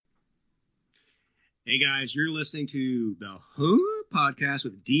Hey guys, you're listening to the Who podcast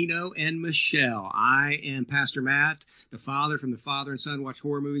with Dino and Michelle. I am Pastor Matt, the father from the Father and Son Watch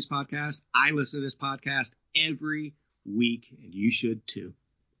Horror Movies podcast. I listen to this podcast every week, and you should too.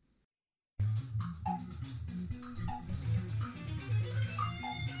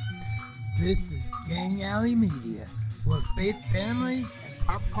 This is Gang Alley Media, where faith, family, and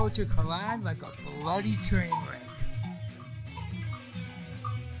pop culture collide like a bloody train wreck.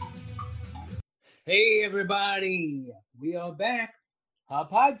 Hey everybody, we are back. Our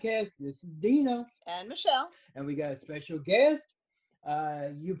podcast. This is Dino and Michelle, and we got a special guest.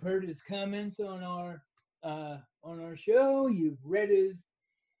 You've heard his comments on our show. You've read his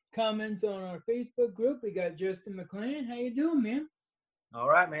comments on our Facebook group. We got Justin McLean. How you doing, man? All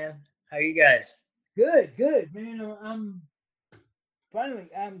right, man. How you guys? Good, man. I'm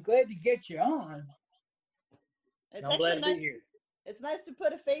glad to get you on. I'm glad to be here. It's nice to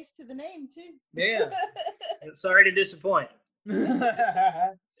put a face to the name too. Yeah. Sorry to disappoint.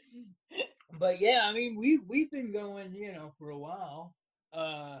 But yeah, I mean, we've been going, for a while,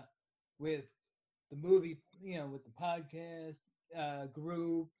 with the movie, with the podcast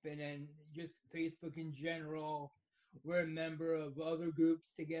group, and then just Facebook in general. We're a member of other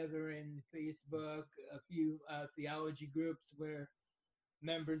groups together in Facebook, a few theology groups we're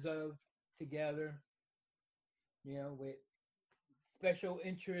members of together, with special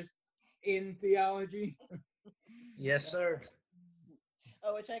interests in theology. Yes, sir.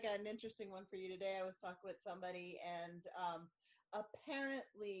 Oh, which I got an interesting one for you today. I was talking with somebody, and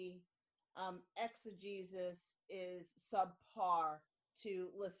apparently exegesis is subpar to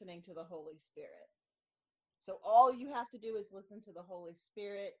listening to the Holy Spirit. So all you have to do is listen to the Holy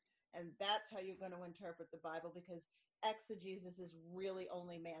Spirit, and that's how you're going to interpret the Bible, because exegesis is really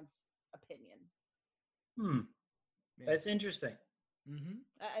only man's opinion. That's interesting. Mm-hmm.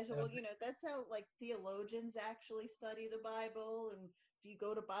 I said, well, that's how theologians actually study the Bible, and if you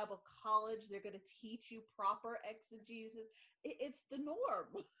go to Bible college, they're going to teach you proper exegesis. It's the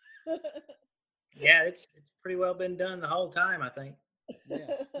norm. Yeah, it's pretty well been done the whole time, I think.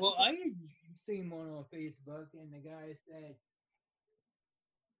 Yeah. Well, I had seen one on Facebook, and the guy said,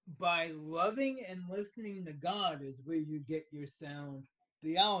 by loving and listening to God is where you get your sound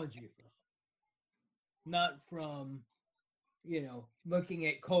theology from. Not from, looking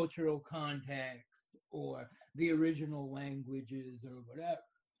at cultural context or the original languages or whatever.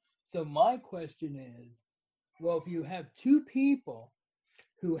 So my question is, well, if you have two people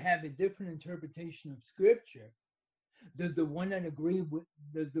who have a different interpretation of Scripture, does the one that agrees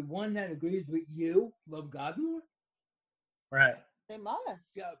with you love God more? Right. They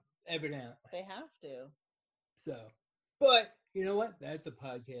must. Yeah, evidently. They have to. So, but you know what? That's a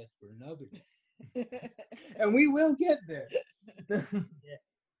podcast for another day. And we will get there. Yeah.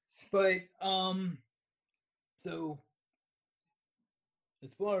 But so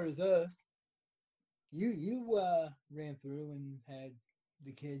as far as us, you ran through and had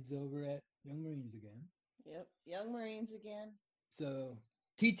the kids over at Young Marines again. Yep, Young Marines again. So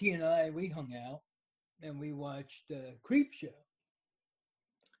TT and I, we hung out and we watched Creep Show.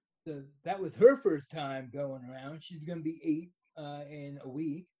 So that was her first time going around. She's going to be 8 in a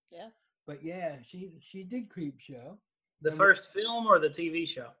week. Yeah. But yeah, she did Creep Show. The first film or the TV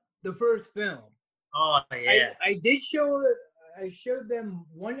show? The first film. Oh yeah. I showed them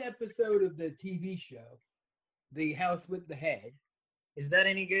one episode of the TV show, The House with the Head. Is that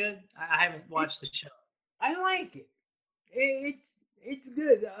any good? I haven't watched the show. I like it. It's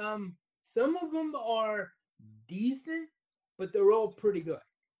good. Some of them are decent, but they're all pretty good.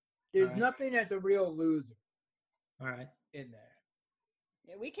 There's nothing that's a real loser. All right. In there.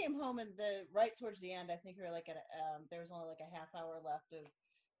 Yeah, we came home and right towards the end, I think we were there was only a half hour left of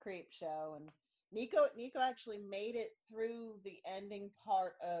Creep Show, and Nico actually made it through the ending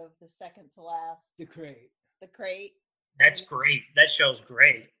part of the second to last. The crate. That's great. That show's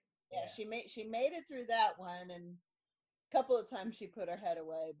great. Yeah, she made it through that one, and a couple of times she put her head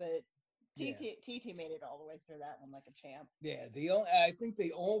away, but TT made it all the way through that one like a champ. Yeah, I think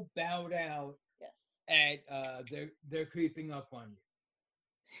they all bowed out. Yes. At they're creeping up on you.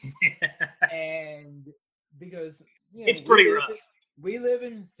 And because it's pretty rough. We live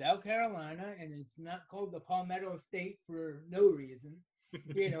in South Carolina, and it's not called the Palmetto State for no reason.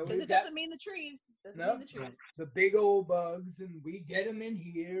 Because it doesn't mean the trees. Mean the trees. The big old bugs, and we get them in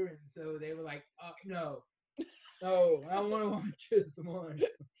here, and so they were like, no, I don't want to watch this one.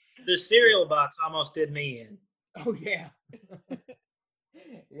 The cereal box almost did me in. Oh yeah.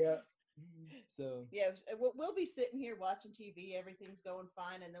 Yeah. So yeah, we'll be sitting here watching TV, everything's going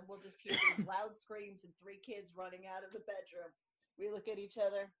fine, and then we'll just hear these loud screams and 3 kids running out of the bedroom. We look at each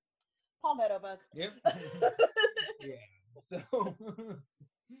other. Palmetto bug. Yep. Yeah. So,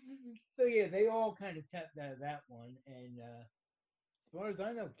 so yeah, they all kind of tapped out of that one, and as far as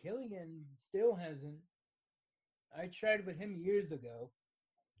I know, Killian still hasn't. I tried with him years ago,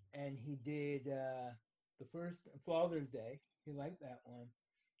 and he did the first Father's Day. He liked that one,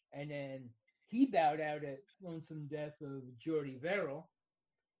 and then he bowed out at Lonesome Death of Jordy Verrill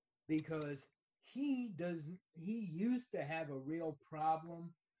because he used to have a real problem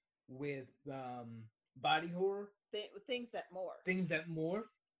with body horror, Things that more. things that morph,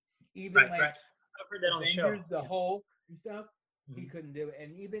 even Right, like right. I've heard that on the show. Avengers, the Hulk and stuff. He Mhm. couldn't do it,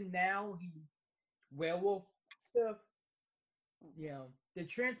 and even now he werewolf stuff. You know, the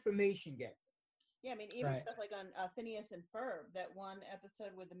transformation gets it. Yeah, I mean, even Right. stuff like on Phineas and Ferb, that one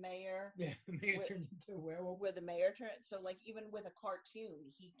episode with the mayor, Yeah, the man Wh- turned into a werewolf. where the mayor turned. So, like, even with a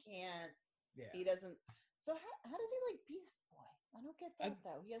cartoon, he can't. Yeah, He doesn't. So how does he like Beast Boy? I don't get I- that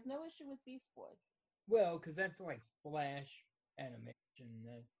though. He has no issue with Beast Boy. well, because that's like Flash animation.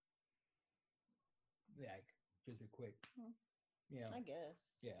 That's like just a quick, Hmm. you know, I guess.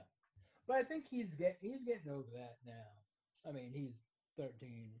 yeah. But I think he's getting over that now. I mean, he's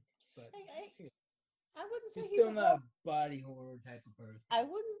 13, but I wouldn't say he's he's still a not a body horror type of person. I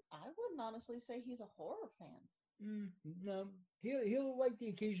wouldn't honestly say he's a horror fan. No, he'll like the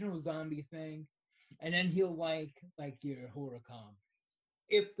occasional zombie thing, and then he'll like your horror comedies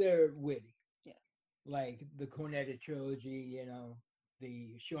if they're witty. Yeah. Like the Cornetto trilogy, you know,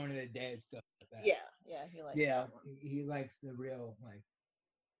 the Shaun of the Dead stuff like that. Yeah, he likes Yeah, that one. he likes the real like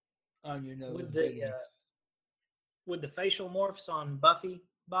on your nose. Would witty. the facial morphs on Buffy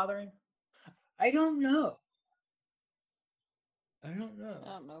bother him? I don't know. I don't I know.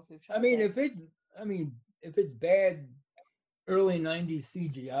 don't know if we've tried I mean, that. if it's bad early '90s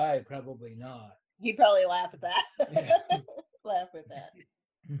CGI, probably not. He'd probably laugh at that. Yeah. Laugh at that.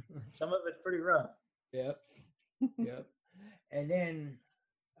 Some of it's pretty rough. Yep. Yep. And then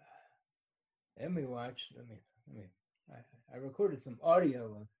we watched. I recorded some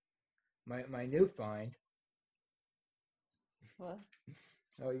audio of my new find. Well,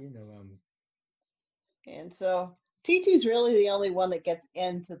 Oh, you know, and so TT's really the only one that gets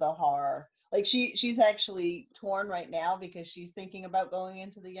into the horror. Like she's actually torn right now because she's thinking about going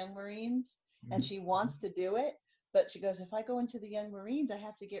into the Young Marines and Mhm. she wants to do it, but she goes, if I go into the Young Marines, I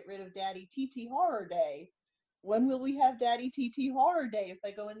have to get rid of Daddy TT Horror Day. When will we have Daddy TT Horror Day if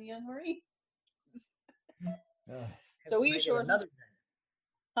I go in the Young Marines? uh, So we Make it sure, another day.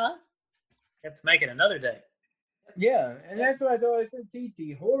 huh? You have to make it another day. yeah, and that's what I thought. I said,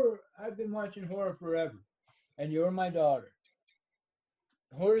 TT, horror. I've been watching horror forever, and you're my daughter.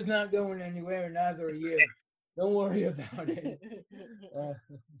 Horror's not going anywhere, neither are you. Don't worry about it.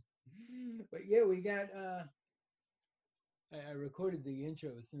 But yeah, we got. I recorded the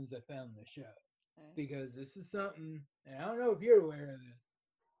intro as soon as I found the show because this is something, and I don't know if you're aware of this.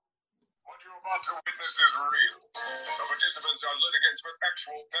 What you're about to witness is real. The participants are litigants with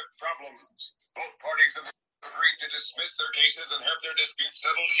actual pet problems. Both parties have agreed to dismiss their cases and have their disputes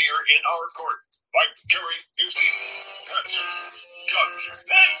settled here in our court by Gary Busey, pet judge, and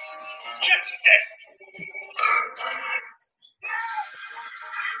justice.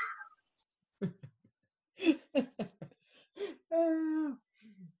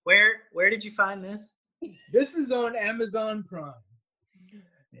 Where did you find this? This is on Amazon Prime.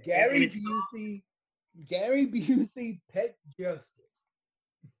 Gary Busey, Pet Justice.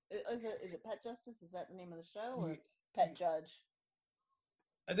 Is it Pet Justice? Is that the name of the show or Pet Judge?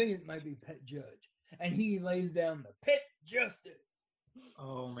 I think it might be Pet Judge, and he lays down the Pet Justice.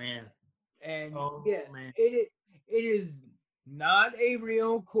 Oh man. And Oh, yeah, man. it is not a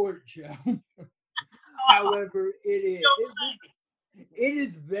real court show. However, it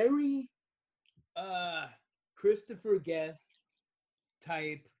is very Christopher Guest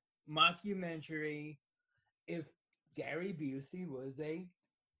type mockumentary. If Gary Busey was a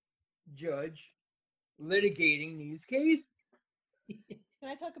judge litigating these cases. Can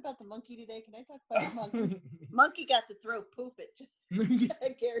I talk about the monkey today? Can I talk about the monkey? Monkey got to throw poop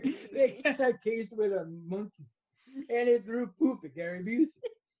at Gary They Busey. had a case with a monkey, and it threw poop at Gary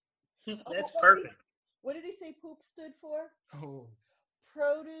Busey. That's Oh, perfect. What did he say poop stood for? Oh,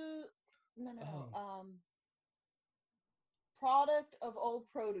 Produce. No. Oh. Product of old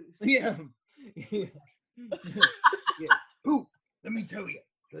produce. yeah. Yeah. Yeah. Poop. Let me tell you,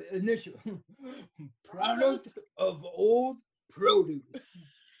 the initial product of old produce.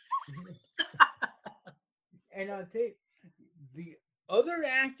 And I'll tell you, the other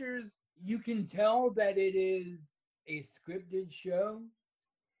actors, you can tell that it is a scripted show,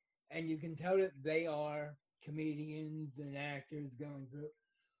 and you can tell that they are comedians and actors going through.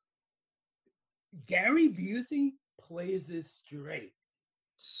 Gary Busey plays this straight,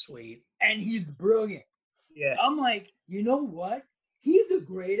 Sweet. and he's brilliant. Yeah. I'm like, you know what? He's a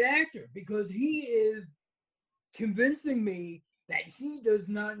great actor because he is convincing me that he does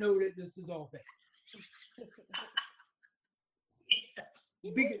not know that this is all fake. Yes.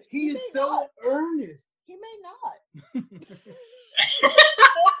 Because he he is may so not. earnest. He may not.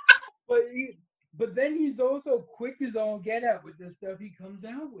 But then he's also quick as all get out with the stuff he comes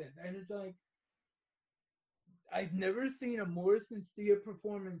out with. And it's like, I've never seen a more sincere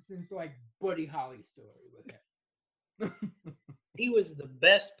performance since like Buddy Holly story with him. He was the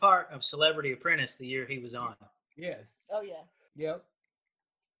best part of Celebrity Apprentice the year he was on. Yes. Oh yeah. Yep.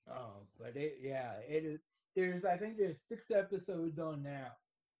 Oh, but it is. I think there's 6 episodes on now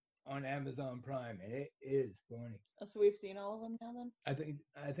on Amazon Prime, and it is funny. Oh, so we've seen all of them now then? I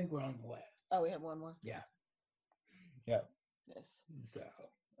think we're on the last. Oh, we have one more. Yeah. Yep. Yes. So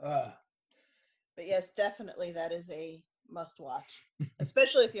But yes, definitely that is a must watch.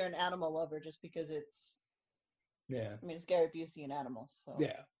 Especially if you're an animal lover, just because it's it's Gary Busey and animals, so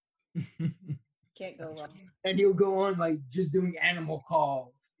yeah. can't go wrong. And he'll go on like just doing animal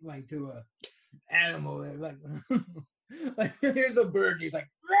calls, like to a animal, like like here's a bird, and he's like,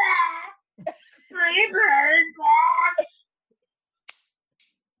 pretty bird.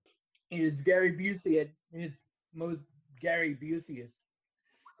 Is Gary Busey at his most Gary Buseyest?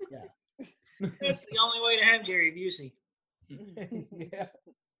 Yeah. That's the only way to have Gary Busey. Yeah.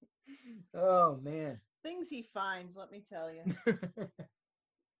 Oh man. Things he finds, let me tell you.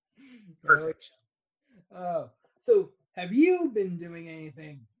 Perfect. Oh, so have you been doing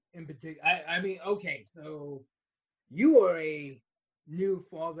anything in particular? I mean, okay, so you are a new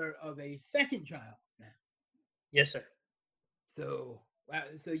father of a second child now. Yes, sir. So,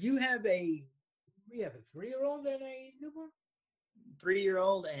 so you have a 3-year-old and a newborn?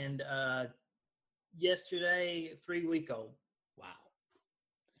 3-year-old and yesterday 3-week-old. Wow.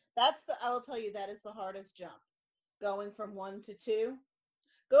 I will tell you, that is the hardest jump. Going from 1 to 2.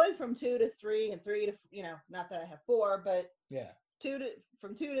 Going from 2 to 3 and 3 to, not that I have 4, but Yeah.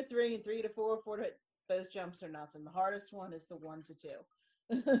 from 2 to 3 and 3 to 4, 4 to, those jumps are nothing. The hardest one is the 1 to 2.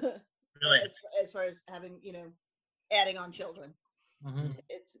 Really? As far as having, adding on children. Mm-hmm.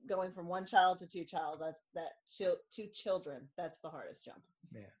 It's going from 1 child to 2 child. 2 children. That's the hardest jump.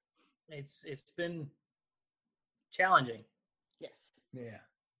 Yeah. It's been challenging. Yes. Yeah.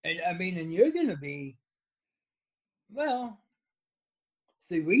 And I mean, and you're going to be, well,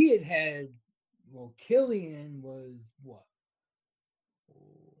 see, we had, Killian was what?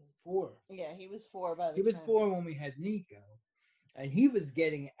 4. Yeah, he was 4 by the He was time. 4 when we had Nico, and he was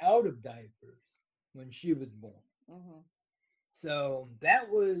getting out of diapers when she was born. Mm-hmm. So that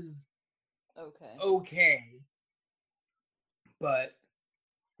was okay. But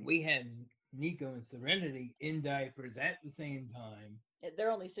we had Nico and Serenity in diapers at the same time.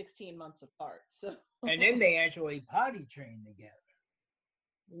 They're only 16 months apart, so. And then they actually potty trained together.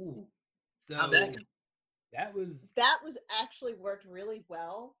 Ooh. So How'd that go? That was actually worked really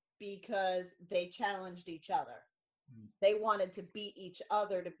well because they challenged each other. They wanted to beat each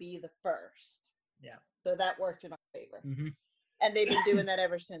other to be the first. Yeah. So that worked in our favor. Mm-hmm. And they've been doing that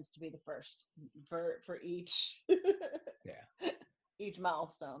ever since, to be the first for each each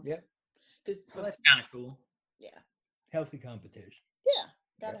milestone. Yep. Because Well, that's kind of cool. yeah, Healthy competition.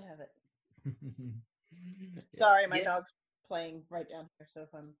 gotta have it. Yeah. Sorry, my dog's playing right down here. So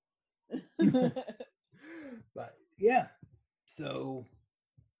if I'm But yeah, so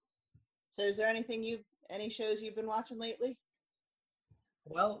is there any shows you've been watching lately?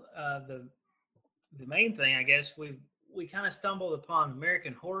 Well, the main thing, I guess, we kind of stumbled upon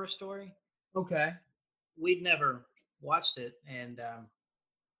American Horror Story. okay. We'd never watched it, and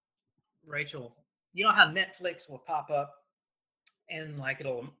Rachel, you know how Netflix will pop up and like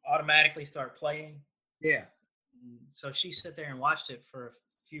it'll automatically start playing? Yeah. So she sat there and watched it for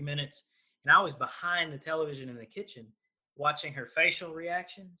a few minutes, and I was behind the television in the kitchen watching her facial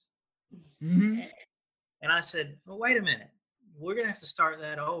reactions. Mm-hmm. And I said, well, wait a minute. We're going to have to start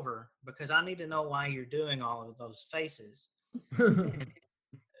that over because I need to know why you're doing all of those faces.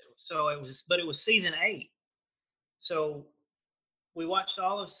 So it was season 8. So we watched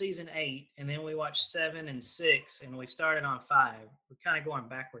all of season 8, and then we watched 7 and 6, and we started on 5. We're kind of going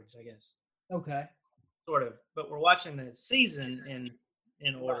backwards, I guess. Okay. Sort of. But we're watching the season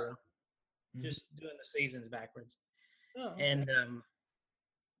in order, Mhm. just doing the seasons backwards. Oh, okay. And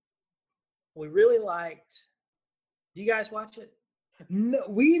we really liked. Do you guys watch it? No,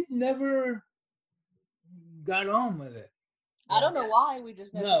 we never got on with it. I don't know why. We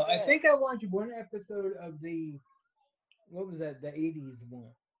just never No, I did. think I watched one episode of what was that? The 80s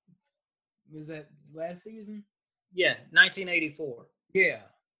one. Was that last season? Yeah, 1984. Yeah.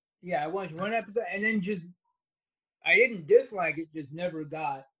 I watched one episode and then I didn't dislike it, just never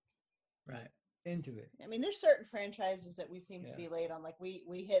got Right. into it. I mean, there's certain franchises that we seem to Yeah. be late on. Like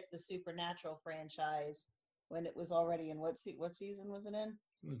we hit the Supernatural franchise when it was already in what season was it in?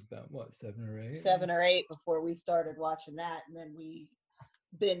 It was about what, 7 or 8? 7 or 8 before we started watching that, and then we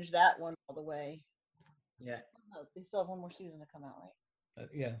binged that one all the way. Yeah. Oh, they still have one more season to come out, right?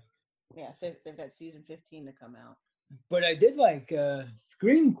 Yeah. Yeah, they've got season 15 to come out. But I did like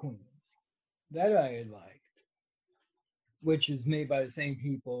Scream Queens. That I had liked. Which is made by the same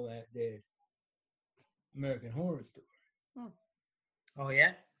people that did American Horror Story. Oh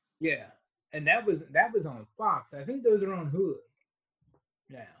yeah. Yeah. And that was on Fox. I think those are on Hulu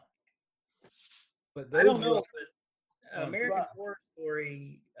now. But I don't know, were but on American Fox. Horror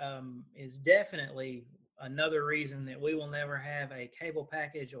Story is definitely another reason that we will never have a cable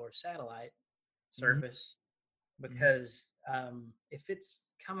package or satellite service, because if it's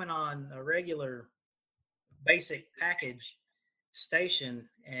coming on a regular basic package station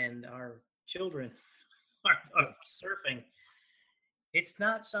and our children are surfing, it's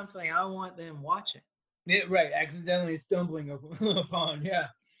not something I want them watching. Yeah, right. Accidentally stumbling upon. Yeah.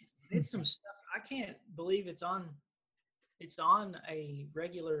 It's some stuff I can't believe it's on a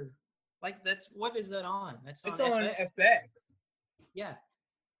regular, like, that's, what is that on? That's It's on on FX. FX. Yeah.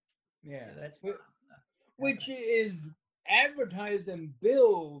 Yeah. That's Which is advertised and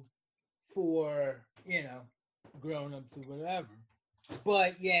billed for, grown-ups or whatever.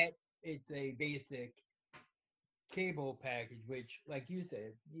 But yet it's a basic cable package, which, like you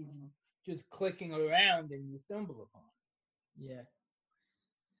said, you just clicking around and you stumble upon. Yeah.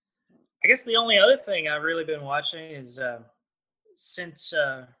 I guess the only other thing I've really been watching is since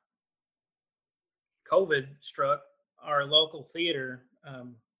COVID struck, our local theater,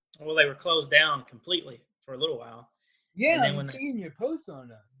 they were closed down completely for a little while. Yeah, And then I'm when seeing your post on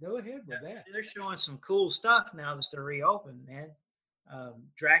that. Go ahead with that. They're showing some cool stuff now that they're reopened, man.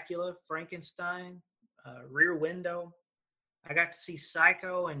 Dracula, Frankenstein, Rear Window. I got to see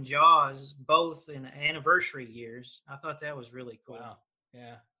Psycho and Jaws both in anniversary years. I thought that was really cool. Wow.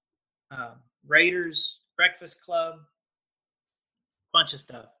 Yeah. Raiders, Breakfast Club, bunch of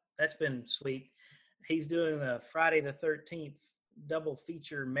stuff. That's been sweet. He's doing a Friday the 13th double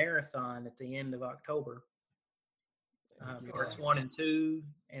feature marathon at the end of October. Parts 1 and 2,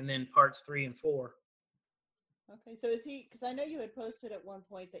 and then parts 3 and 4. Okay, so is he? Because I know you had posted at one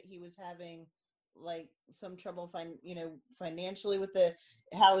point that he was having like some trouble financially with the.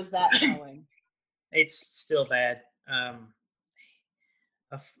 How is that going? It's still bad.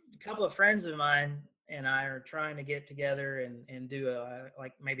 A couple of friends of mine and I are trying to get together and do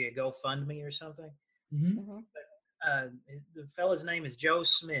maybe a GoFundMe or something. Mm-hmm. The fella's name is Joe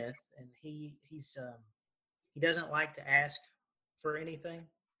Smith, and he doesn't like to ask for anything.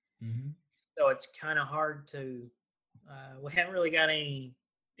 Mm-hmm. So it's kind of hard to. We haven't really got any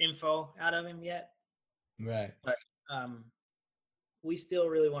info out of him yet. Right. But we still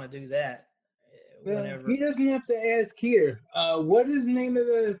really want to do that. Well, he doesn't have to ask here. What is the name of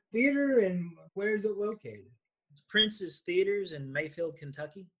the theater and where is it located? It's Princess Theaters in Mayfield,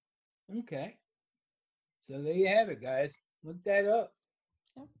 Kentucky. Okay. So there you have it, guys. Look that up.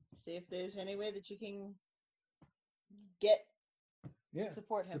 Yeah. See if there's any way that you can get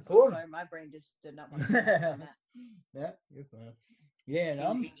support him. Support. Sorry, my brain just did not want to on that. Yeah, you're fine. Yeah,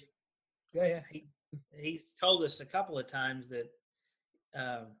 and go ahead. He's told us a couple of times that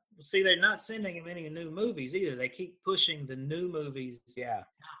see, they're not sending him any new movies either. They keep pushing the new movies. Yeah.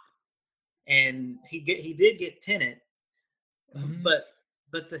 And he did get Tenet, but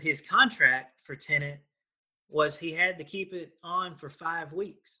his contract for Tenet was he had to keep it on for 5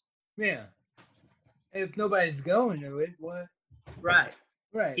 weeks. Yeah. If nobody's going to it, what? Right.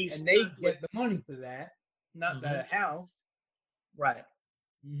 Right. And they get the money for that, not the house. Right.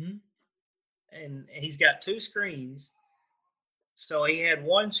 Mm-hmm. And he's got 2 screens. So he had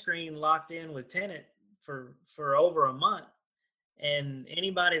one screen locked in with Tenet for over a month. And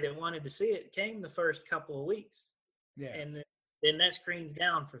anybody that wanted to see it came the first couple of weeks. Yeah. And then that screen's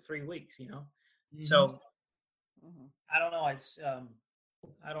down for 3 weeks, Mm-hmm. So I don't know. It's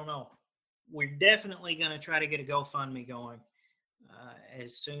I don't know. We're definitely going to try to get a GoFundMe going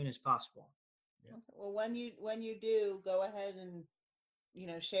as soon as possible. Yeah. Okay. Well, when you do, go ahead and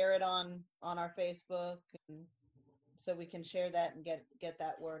share it on our Facebook, and so we can share that and get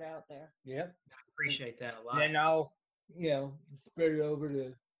that word out there. Yep. I appreciate that a lot. Then I'll spread it over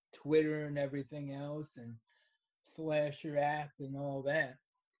to Twitter and everything else, and slash your app and all that.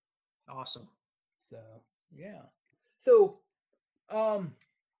 Awesome. So yeah. So obviously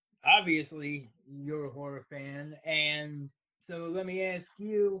obviously you're a horror fan, and so let me ask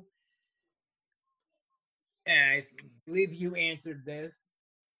you. And I believe you answered this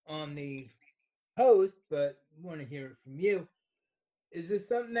on the post, but want to hear it from you. Is this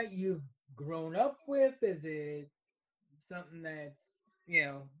something that you've grown up with? Is it something that's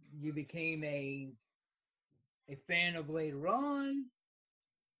you became a fan of later on?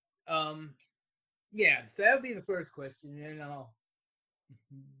 Um, yeah. So that would be the first question, and I'll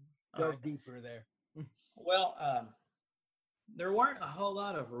All go right. deeper there. Well, there weren't a whole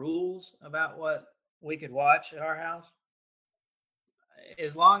lot of rules about what we could watch at our house,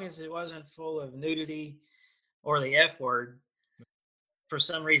 as long as it wasn't full of nudity or the F word. For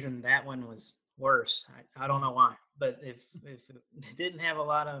some reason, that one was worse. I don't know why, but if it didn't have a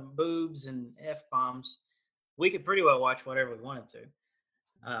lot of boobs and F bombs, we could pretty well watch whatever we wanted to.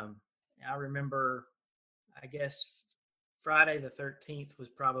 I remember, I guess Friday the 13th was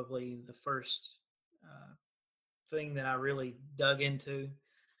probably the first thing that I really dug into.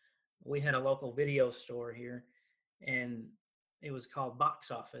 We had a local video store here, and it was called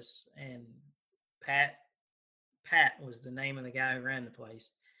Box Office, and Pat was the name of the guy who ran the place.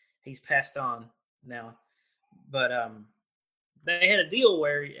 He's passed on now, but they had a deal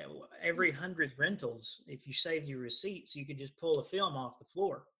where every 100 rentals, if you saved your receipts, you could just pull a film off the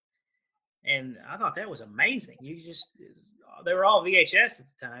floor. And I thought that was amazing. They were all VHS at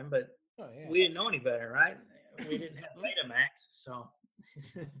the time, but we didn't know any better, right? We didn't have Betamax, so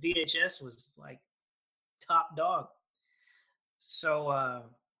VHS was like top dog. So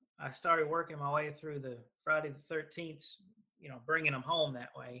I started working my way through the Friday the 13th, bringing them home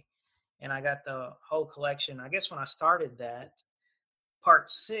that way. And I got the whole collection. I guess when I started that, part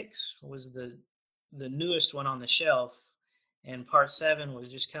 6 was the newest one on the shelf, and part 7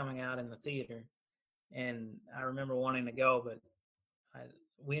 was just coming out in the theater. And I remember wanting to go, but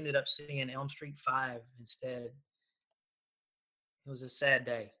we ended up seeing Elm Street 5 instead. It was a sad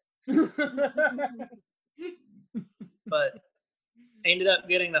day. But I ended up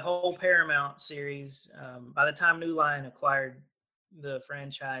getting the whole Paramount series. By the time New Line acquired the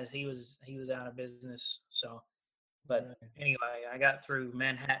franchise, he was out of business. So, but anyway, I got through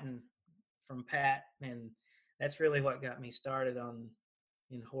Manhattan from Pat, and that's really what got me started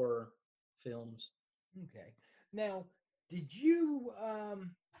in horror films. Okay. Now, did you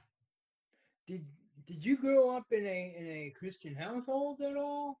did you grow up in a Christian household at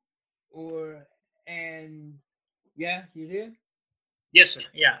all, or and yeah, you did? Yes, sir.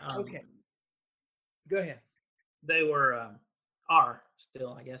 Yeah. Okay. Go ahead. They are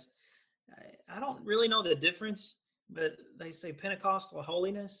still, I guess. I don't really know the difference, but they say Pentecostal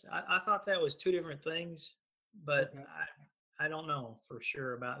holiness. I thought that was two different things, but Okay. I don't know for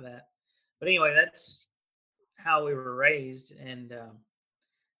sure about that. But anyway, that's how we were raised, and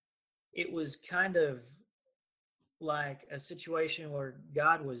it was kind of like a situation where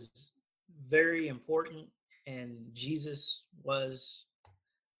God was very important, and Jesus was,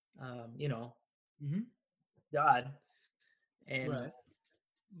 Mm-hmm. God, and Right.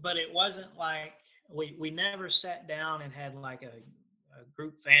 but it wasn't like we never sat down and had like a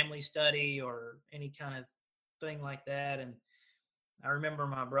group family study or any kind of thing like that. And I remember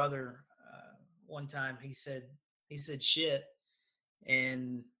my brother one time he said shit,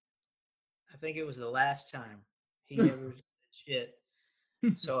 and I think it was the last time he ever said shit.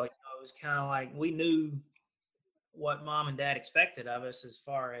 So it was kind of like we knew what mom and dad expected of us as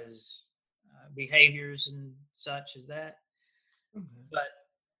far as behaviors and such as that. Okay. But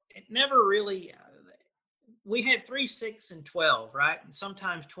it never really. We had 3, 6, and 12, right? And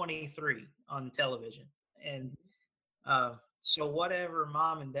sometimes 23 on television. And so whatever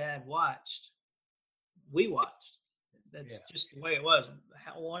mom and dad watched, we watched. That's just the way it was.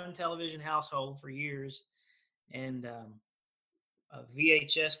 One television household for years, and a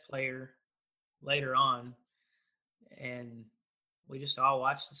VHS player later on, and we just all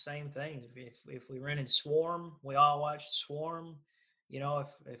watched the same things. If we rented Swarm, we all watched Swarm.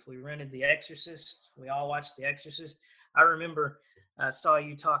 If we rented The Exorcist, we all watched The Exorcist. I remember I saw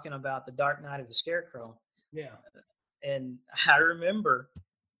you talking about The Dark Night of the Scarecrow. Yeah. And I remember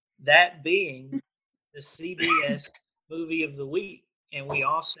that being the CBS movie of the week, and we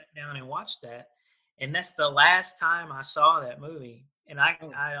all sat down and watched that. And that's the last time I saw that movie, and I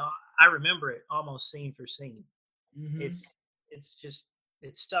remember it almost scene for scene. Mm-hmm.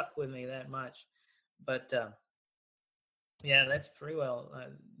 It stuck with me that much. But yeah, that's pretty well.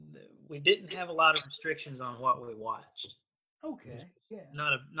 We didn't have a lot of restrictions on what we watched. Okay. Yeah.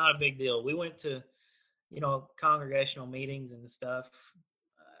 Not a big deal. We went to congregational meetings and stuff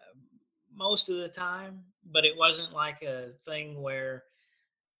most of the time, but it wasn't like a thing where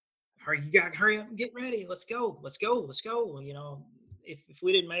hurry, you got to hurry up and get ready. Let's go. You know, if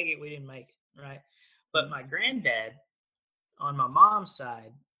we didn't make it, we didn't make it, right? But my granddad on my mom's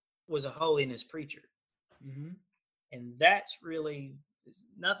side was a holiness preacher. Mm-hmm. And that's really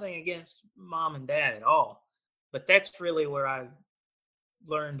nothing against mom and dad at all, but that's really where I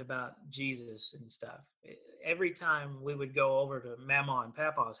learned about Jesus and stuff. Every time we would go over to Mama and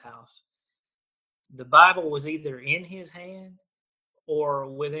Papa's house, the Bible was either in his hand or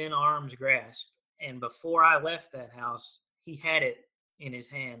within arm's grasp. And before I left that house, he had it in his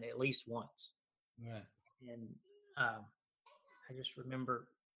hand at least once. Right. And I just remember,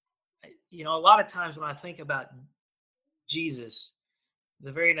 you know, a lot of times when I think about Jesus,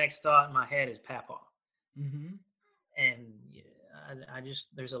 the very next thought in my head is Papa. Mm-hmm. And I just,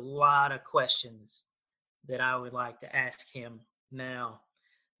 there's a lot of questions that I would like to ask him now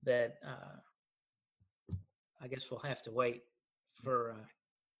that I guess we'll have to wait for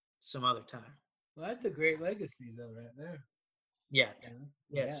some other time. Well, that's a great legacy, though, right there. Yeah. Yeah.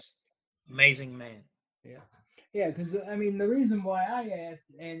 Yes. Yeah. Amazing man. Yeah. Yeah, because, I mean, the reason why I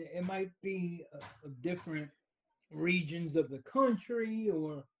asked, and it might be of different regions of the country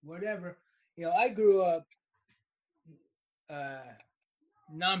or whatever, you know, I grew up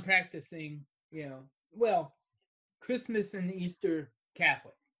non-practicing, you know, well, Christmas and Easter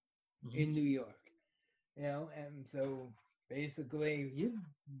Catholic in New York, you know, and so basically you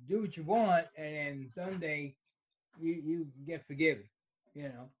do what you want, and Sunday you get forgiven, you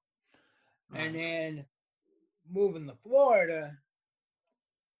know. And then moving to Florida,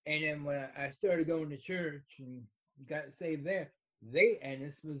 and then when I started going to church and got saved there, and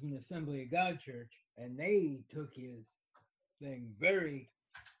this was an Assembly of God church, and they took his thing very,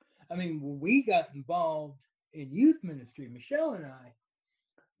 I mean, when we got involved in youth ministry, Michelle and I,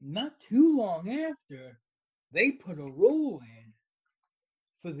 not too long after, they put a rule in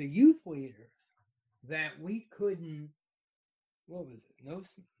for the youth leaders that we couldn't, what was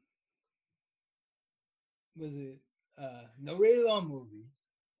it? No rated R movies.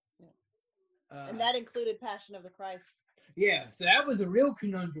 And that included Passion of the Christ. Yeah, so that was a real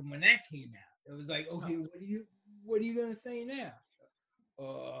conundrum when that came out. It was like, okay, what are you gonna say now?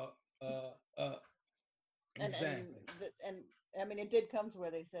 Exactly. And I mean, it did come to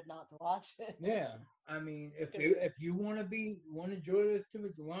where they said not to watch it. Yeah, I mean, if you want to join us to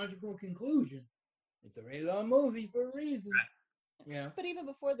its logical conclusion, it's a rated R movie for a reason. Right. Yeah. But even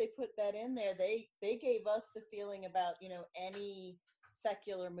before they put that in there, they gave us the feeling about, you know, any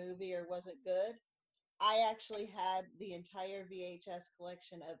secular movie or wasn't good. I actually had the entire VHS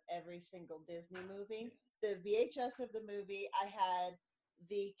collection of every single Disney movie. The VHS of the movie, I had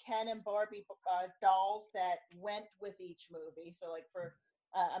the Ken and Barbie dolls that went with each movie. So like for,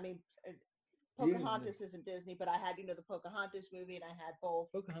 Pocahontas isn't Disney, but I had, you know, the Pocahontas movie, and I had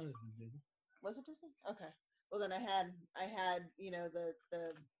both. Pocahontas was Disney. Was it Disney? Okay. Well, then I had, you know, the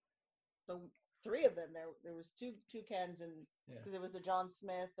three of them. There was two Kens, and because there was the John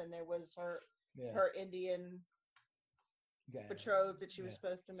Smith, and there was her Indian betrothed that she was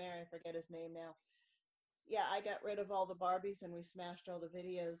supposed to marry. I forget his name now. Yeah, I got rid of all the Barbies, and we smashed all the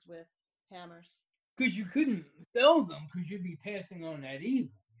videos with hammers. Because you couldn't sell them, because you'd be passing on that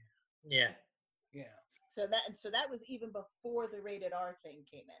evil. Yeah. Yeah. So that was even before the rated R thing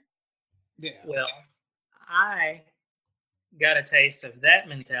came in. Yeah. Well, I got a taste of that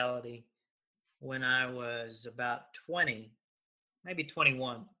mentality when I was about 20, maybe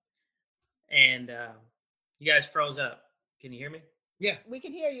 21. And you guys froze up. Can you hear me? Yeah. We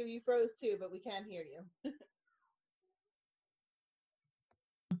can hear you. You froze too, but we can hear you.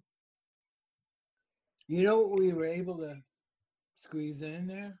 You know what we were able to squeeze in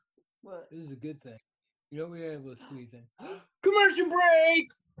there? What? This is a good thing. You know what we were able to squeeze in? Commercial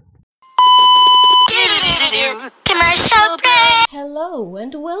break! Commercial break! Hello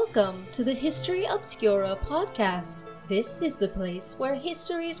and welcome to the History Obscura podcast. This is the place where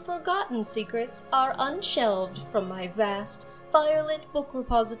history's forgotten secrets are unshelved from my vast, firelit book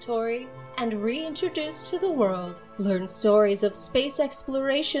repository and reintroduced to the world. Learn stories of space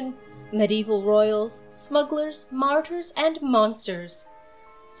exploration, medieval royals, smugglers, martyrs, and monsters.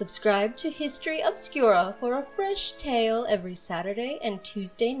 Subscribe to History Obscura for a fresh tale every Saturday and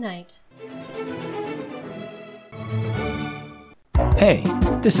Tuesday night. Hey,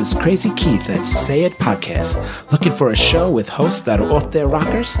 this is Crazy Keith at Say It Podcast. Looking for a show with hosts that are off their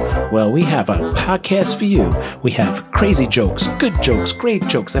rockers? Well, we have a podcast for you. We have crazy jokes, good jokes, great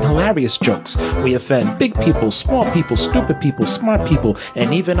jokes, and hilarious jokes. We offend big people, small people, stupid people, smart people,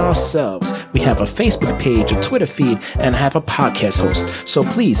 and even ourselves. We have a Facebook page, a Twitter feed, and have a podcast host. So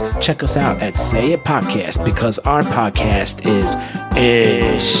please check us out at Say It Podcast because our podcast is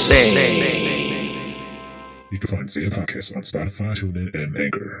insane. You can find Say It Podcast on Spotify, TuneIn, and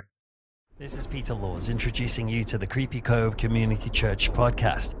Anchor. This is Peter Laws introducing you to the Creepy Cove Community Church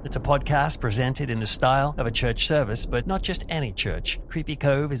podcast. It's a podcast presented in the style of a church service, but not just any church. Creepy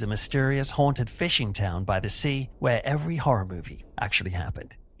Cove is a mysterious, haunted fishing town by the sea where every horror movie actually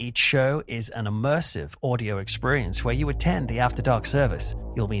happened. Each show is an immersive audio experience where you attend the After Dark service.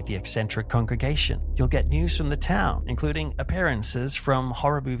 You'll meet the eccentric congregation. You'll get news from the town, including appearances from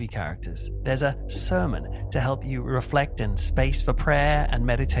horror movie characters. There's a sermon to help you reflect and space for prayer and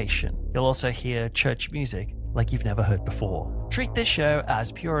meditation. You'll also hear church music like you've never heard before. Treat this show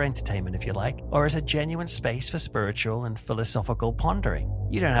as pure entertainment if you like, or as a genuine space for spiritual and philosophical pondering.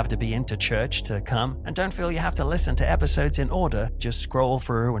 You don't have to be into church to come, and don't feel you have to listen to episodes in order. Just scroll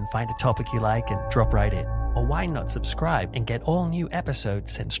through and find a topic you like and drop right in. Or why not subscribe and get all new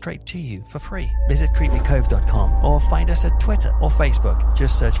episodes sent straight to you for free? Visit creepycove.com or find us at Twitter or Facebook.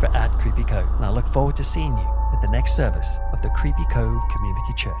 Just search for @creepycove. And I look forward to seeing you at the next service of the Creepy Cove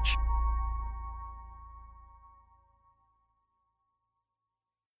Community Church.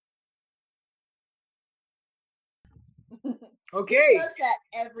 Okay. He does that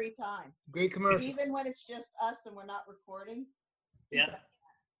every time. Great commercial. Even when it's just us and we're not recording. Yeah.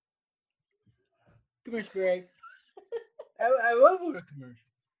 Commercial break. I love our commercial.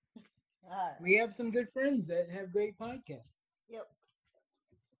 Alright. We have some good friends that have great podcasts. Yep.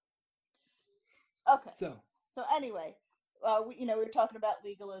 Okay. So anyway, we were talking about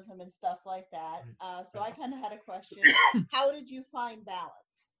legalism and stuff like that. So I kind of had a question. How did you find balance?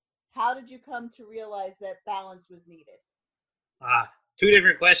 How did you come to realize that balance was needed? Two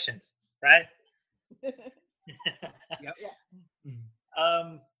different questions, right? Yep. Yeah.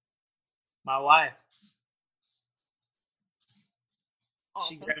 My wife.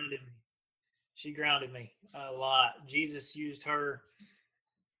 Awesome. She grounded me a lot. Jesus used her.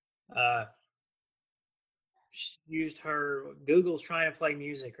 Google's trying to play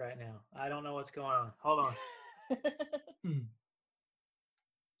music right now. I don't know what's going on. Hold on.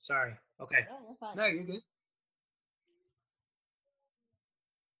 Sorry. Okay. Oh, you're fine. No, you're good.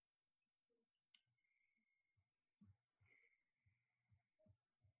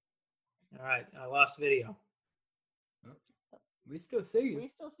 All right. I lost video. We still see you. We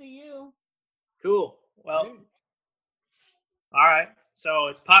still see you. Cool. Well, all right. So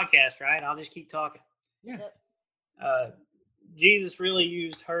it's podcast, right? I'll just keep talking. Yeah. Yep. Jesus really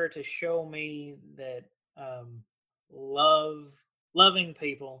used her to show me that loving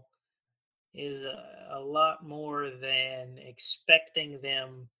people is a lot more than expecting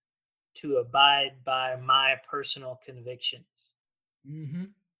them to abide by my personal convictions. Mm-hmm.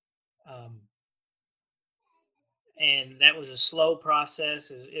 And that was a slow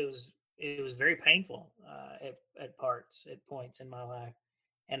process. It was very painful at points in my life,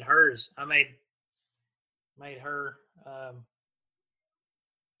 and hers. I made her.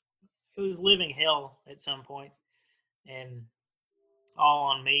 It was living hell at some point, and all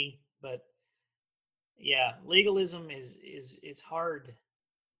on me. But yeah, legalism is hard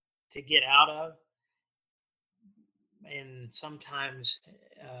to get out of, and sometimes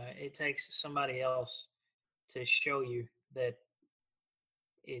it takes somebody else to show you that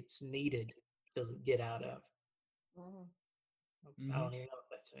it's needed to get out of. Mm-hmm. I don't even know if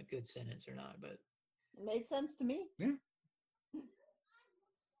that's a good sentence or not, but It made sense to me. Yeah.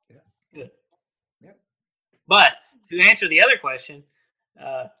 good. Yep. But to answer the other question,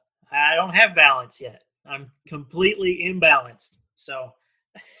 I don't have balance yet. I'm completely imbalanced. So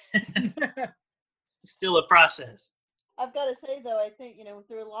still a process. I've got to say, though, I think,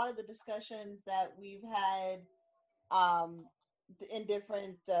 through a lot of the discussions that we've had in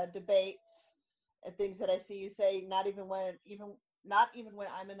different debates and things that I see you say, not even when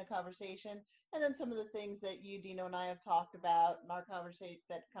I'm in the conversation, and then some of the things that you, Dino, and I have talked about in our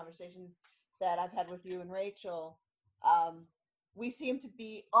conversation that I've had with you and Rachel, we seem to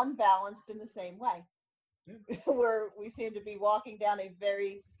be unbalanced in the same way. Yeah. Where we seem to be walking down a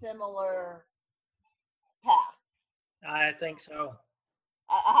very similar path. I think so.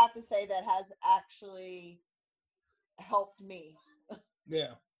 I have to say that has actually helped me.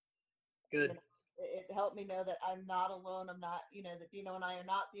 Yeah. Good. It helped me know that I'm not alone. I'm not, that Dino and I are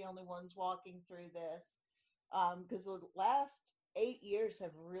not the only ones walking through this. Because the last 8 years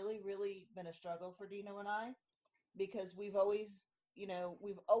have really, really been a struggle for Dino and I, because we've always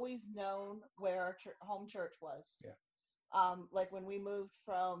known where our home church was. Yeah. Like when we moved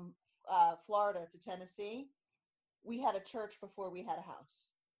from Florida to Tennessee, we had a church before we had a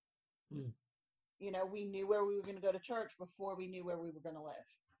house. We knew where we were going to go to church before we knew where we were going to live.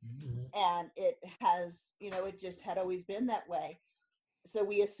 And it has, it just had always been that way. So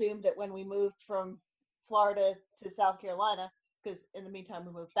we assumed that when we moved from Florida to South Carolina, because in the meantime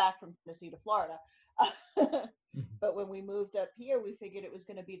we moved back from Tennessee to Florida, but when we moved up here, we figured it was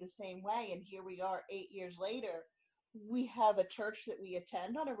going to be the same way. And here we are 8 years later. We have a church that we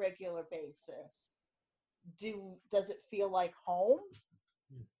attend on a regular basis. Does it feel like home?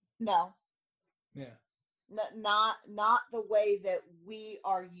 No. Yeah. Not the way that we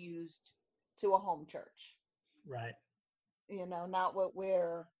are used to a home church. Right. Not what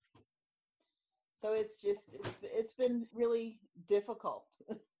we're. So it's been really difficult.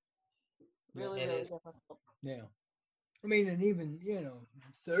 really difficult. Yeah. I mean, and even,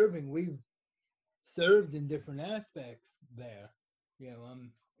 serving, we've served in different aspects there.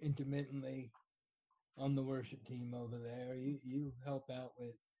 I'm intermittently on the worship team over there. You help out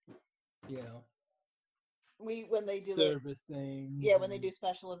with, when they do service things. Yeah, when they do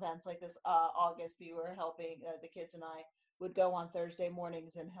special events like this August, we were helping, the kids and I would go on Thursday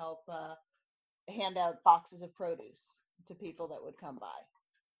mornings and help hand out boxes of produce to people that would come by.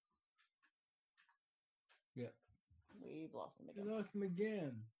 Yeah. We've lost them again. We lost them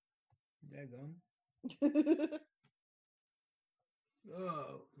again. Daggone.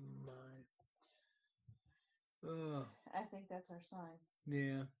 Oh, my. Oh. I think that's our sign.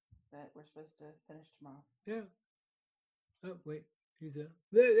 Yeah. That we're supposed to finish tomorrow. Yeah. Oh, wait. Who's that?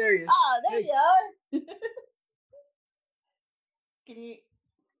 There he is. Oh, there you are. Can you...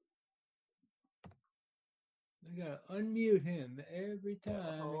 I gotta unmute him every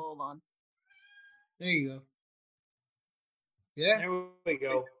time. Hold on. There you go. Yeah. There we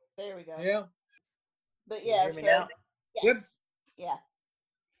go. There we go. Yeah. But yeah, Hear me now? yes. Yep.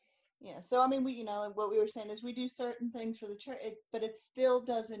 Yeah. So I mean, we, what we were saying is we do certain things for the church, but it still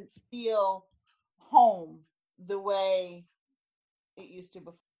doesn't feel home the way it used to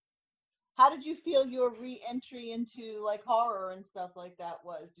before. How did you feel your re-entry into like horror and stuff like that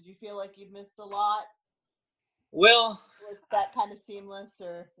was? Did you feel like you'd missed a lot? Well, was that kind of seamless,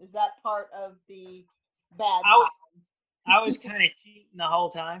 or is that part of the bad times? I was kind of cheating the whole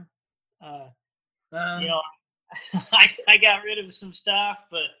time. I got rid of some stuff,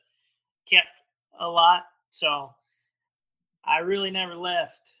 but kept a lot. So I really never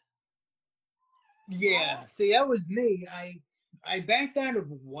left. Yeah. See, that was me. I backed out of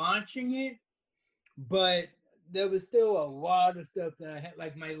watching it, but there was still a lot of stuff that I had,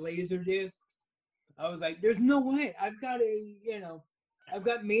 like my laser discs. I was like, there's no way. I've got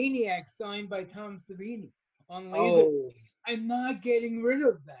Maniac signed by Tom Savini on laser. Oh. I'm not getting rid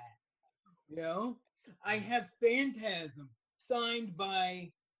of that. I have Phantasm signed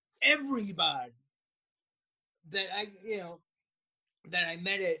by everybody that I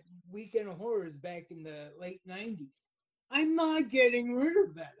met at Weekend of Horrors back in the late 90s. I'm not getting rid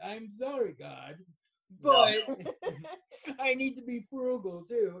of that. I'm sorry, God. But I need to be frugal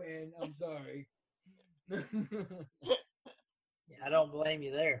too, and I'm sorry. I don't blame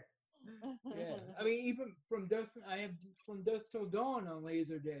you there. Yeah, I mean, even I have From Dusk Till Dawn on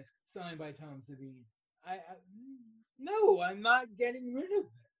Laserdisc, signed by Tom Savini. No, I'm not getting rid of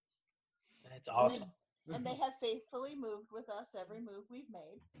this. That's awesome. And they have faithfully moved with us every move we've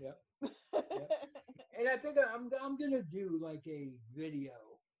made. Yep. And I think I'm gonna do like a video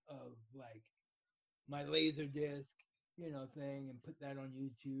of like my Laserdisc, thing, and put that on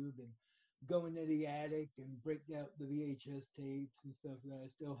YouTube, and go into the attic and break out the VHS tapes and stuff that I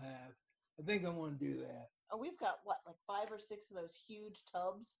still have. I think I want to do that. Oh, we've got like 5 or 6 of those huge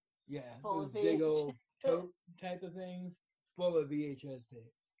tubs. Yeah, full those of big old tote type of things, full of VHS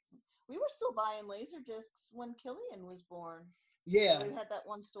tapes. We were still buying laser discs when Killian was born. Yeah, we had that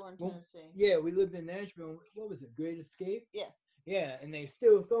one store in Tennessee. Yeah, we lived in Nashville. What was it, Great Escape? Yeah, and they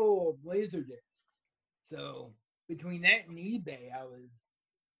still sold laser discs. So between that and eBay, I was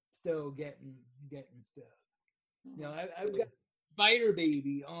still getting stuff. I've got Spider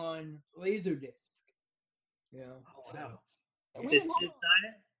Baby on Laserdisc. Oh, wow. So. Did Sid sign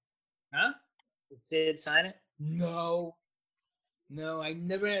it? Huh? Did Sid sign it? No, I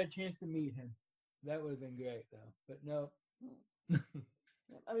never had a chance to meet him. That would have been great, though. But no.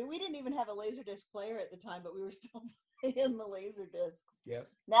 I mean, we didn't even have a Laserdisc player at the time, but we were still playing the Laserdiscs. Yep.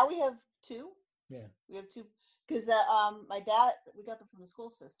 Now we have 2. Yeah. We have 2, because my dad, we got them from the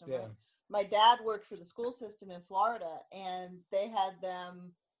school system, Yeah. right? My dad worked for the school system in Florida, and they had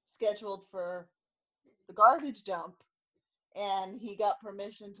them scheduled for the garbage dump, and he got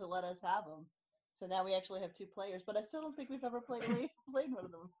permission to let us have them. So now we actually have 2 players, but I still don't think we've ever played one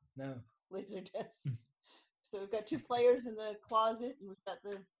of them No. laser discs. So we've got 2 players in the closet, and we've got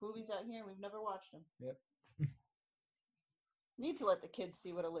the movies out here, and we've never watched them. Yep. Need to let the kids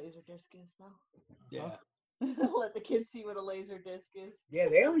see what a laser disc is, though. Yeah. Let the kids see what a laser disc is. Yeah,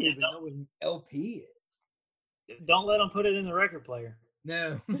 they don't even know what an LP is. Don't let them put it in the record player.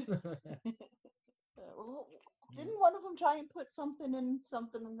 No. Well, didn't one of them try and put something in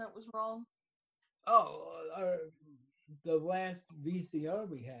something that was wrong? The last VCR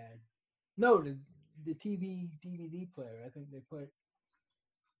we had. No, the TV DVD player. I think they put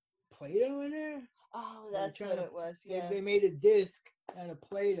Play-Doh in there. Oh, that's what it was. They Yes. made a disc out of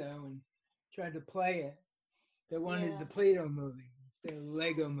Play-Doh and tried to play it. They wanted the Play-Doh movie instead of the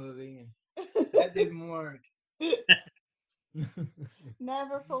Lego movie, and that didn't work.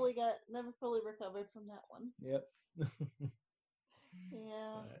 Never fully recovered from that one. Yep.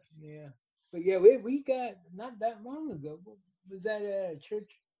 Yeah. Yeah. But yeah, we got not that long ago. Was that a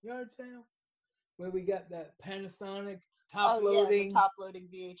church yard sale where we got that Panasonic top-loading? The top-loading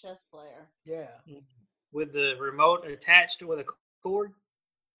VHS player. Yeah. With the remote attached with a cord?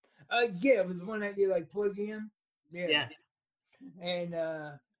 Yeah, it was the one that you like plug in. Yeah. And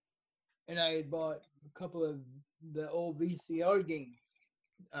I had bought a couple of the old VCR games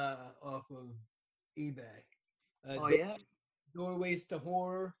off of eBay. Yeah? Doorways to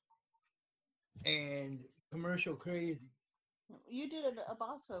Horror and Commercial Crazy. You did a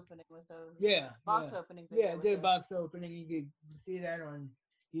box opening with those. Yeah. Box opening. Yeah, I did a box opening. You could see that on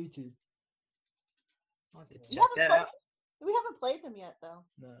YouTube. I'll have to check that out. We haven't played them yet, though.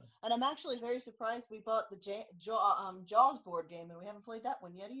 No. And I'm actually very surprised we bought the Jaws board game, and we haven't played that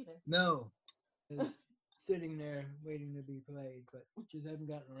one yet either. No. It's sitting there waiting to be played, but just haven't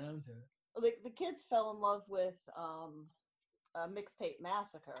gotten around to it. Well, the kids fell in love with Mixtape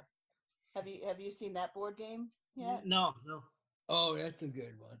Massacre. Have you seen that board game yet? No. Oh, that's a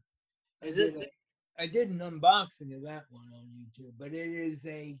good one. Is it? I did an unboxing of that one on YouTube, but it is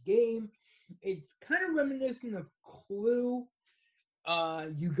a game. It's kind of reminiscent of Clue.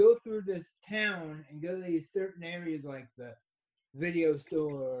 You go through this town and go to these certain areas like the video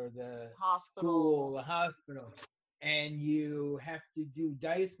store, the school, the hospital, and you have to do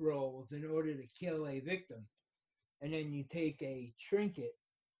dice rolls in order to kill a victim. And then you take a trinket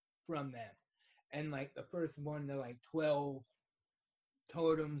from them. And like the first one to like 12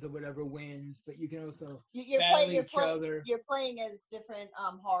 totems or whatever wins, but you can also battle each other. You're playing as different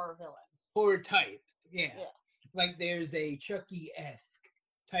horror villains. Horror types, yeah. Like there's a Chucky-esque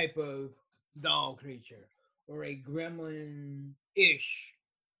type of doll creature, or a gremlin-ish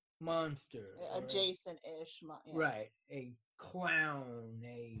monster. A Jason-ish monster. Right. A clown,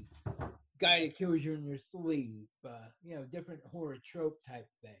 a guy that kills you in your sleep, different horror trope type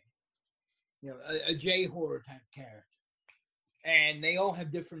things. A J-horror type character. And they all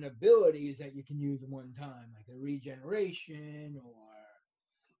have different abilities that you can use at one time, like a regeneration or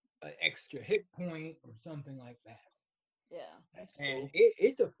an extra hit point or something like that. Yeah. And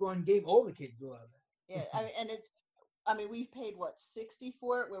it's a fun game. All the kids love it. Yeah, we paid $60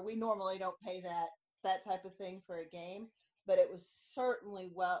 for it, where we normally don't pay that type of thing for a game, but it was certainly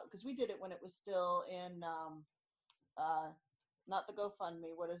because we did it when it was still in not the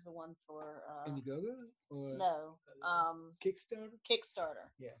GoFundMe. What is the one for? Indiegogo? Or no. Kickstarter? Kickstarter.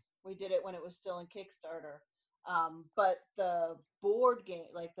 Yeah. We did it when it was still in Kickstarter. But the board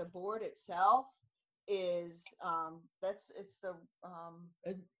game, like the board itself, is that's a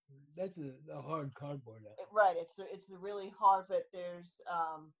hard cardboard. Right. It's the really hard, but there's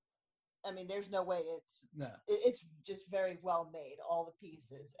there's no way it's just very well made. All the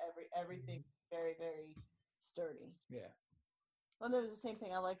pieces, everything very, very sturdy. Yeah. Well, there was the same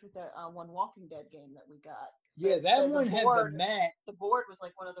thing I liked with the one Walking Dead game that we got. Yeah, that one had the mat. The board was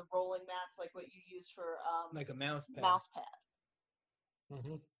like one of the rolling mats, like what you use for like a mouse pad.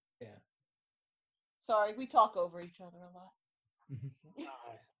 Mm-hmm. Yeah. Sorry, we talk over each other a lot.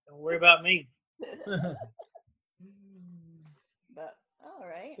 Don't worry about me. But all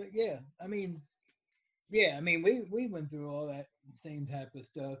right. But we went through all that same type of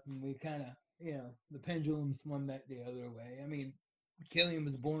stuff, and we kind of, the pendulum swung back the other way. Killian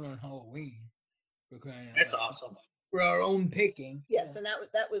was born on Halloween. For crying out That's loud. awesome. For our own picking. Yes, and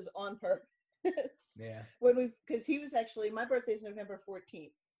that was on purpose. Yeah. Because he was actually, my birthday's November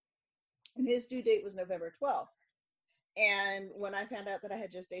 14th, and his due date was November 12th. And when I found out that I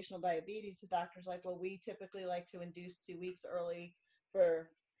had gestational diabetes, the doctor's like, well, we typically like to induce 2 weeks early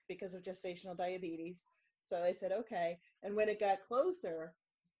because of gestational diabetes. So I said, okay. And when it got closer,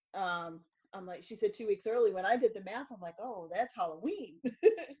 I'm like, she said 2 weeks early. When I did the math, I'm like, oh, that's Halloween.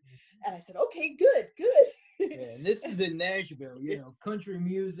 And I said, okay, good. Yeah, and this is in Nashville, country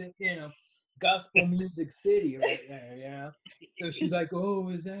music, gospel music city right there, So she's like, oh,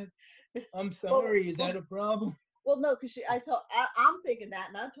 is that, I'm sorry, is that a problem? Well, no, because I'm thinking that,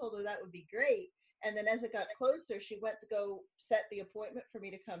 and I told her that would be great. And then as it got closer, she went to go set the appointment for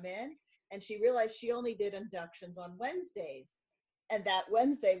me to come in, and she realized she only did inductions on Wednesdays. And that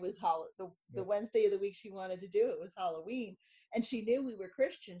Wednesday was the Wednesday of the week she wanted to do it was Halloween. And she knew we were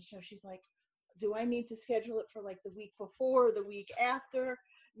Christians, so she's like, do I need to schedule it for like the week before or the week after?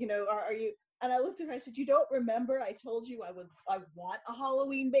 Are you? And I looked at her, I said, you don't remember I told you I want a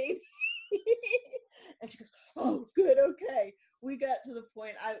Halloween baby? And she goes, oh, good, okay. We got to the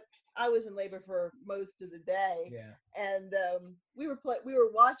point, I was in labor for most of the day. Yeah. And we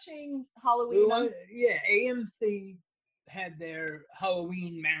were watching Halloween. AMC had their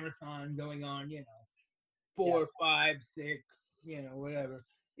Halloween marathon going on, 4, 5, 6, whatever.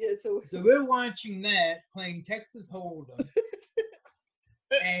 Yeah, so we're watching that, playing Texas Hold'em.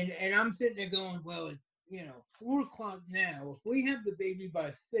 and I'm sitting there going, well, it's 4:00 now. If we have the baby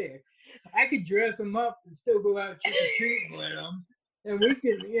by 6, I could dress him up and still go out trick-or-treating with him. And we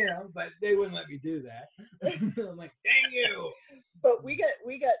could, but they wouldn't let me do that. I'm like, dang you. But we got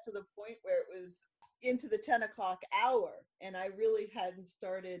to the point where it was into the 10 o'clock hour, and I really hadn't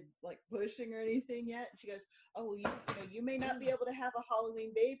started like pushing or anything yet. And she goes, oh, well, you may not be able to have a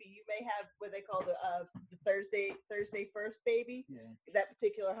Halloween baby. You may have what they call the Thursday first baby. Yeah. That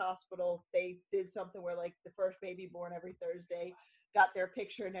particular hospital, they did something where like the first baby born every Thursday got their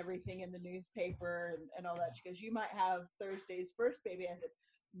picture and everything in the newspaper and all that. She goes, you might have Thursday's first baby. I said,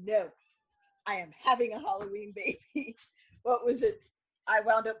 no, I am having a Halloween baby. What was it? I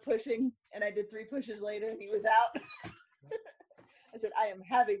wound up pushing, and I did 3 pushes later, and he was out. I said, I am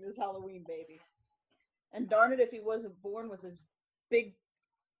having this Halloween baby. And darn it if he wasn't born with his big,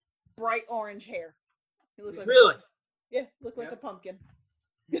 bright orange hair. He looked like Really? Looked like a pumpkin.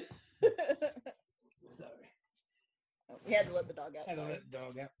 Sorry. We had to let the dog out. Let the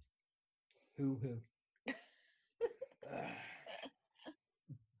dog out. Hoo.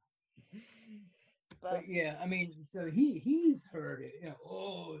 But yeah, I mean, so he's heard it.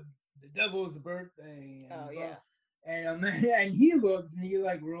 The devil's birthday. And, oh yeah. And he looks and he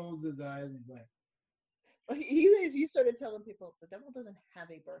like rolls his eyes and he's like. Well, he started telling people the devil doesn't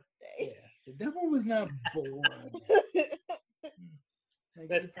have a birthday. Yeah, the devil was not born. Like,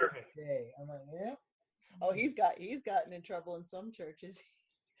 that's perfect. Day. I'm like, yeah. Oh, he's gotten in trouble in some churches.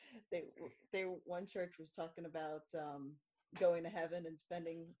 One church was talking about going to heaven and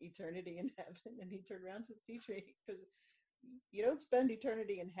spending eternity in heaven, and he turned around to the teacher because you don't spend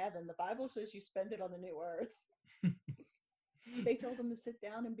eternity in heaven. The Bible says you spend it on the new earth. They told him to sit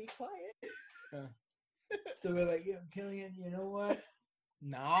down and be quiet. So we're like, Killian, you know what?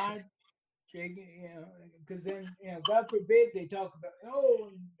 Nod, shake it, because then, God forbid they talk about,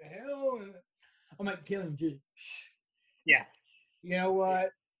 the hell. I'm like, Killian, just shh. Yeah. You know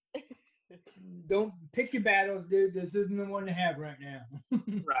what? Don't pick your battles, dude. This isn't the one to have right now.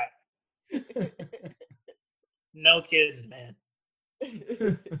 Right. No kidding, man.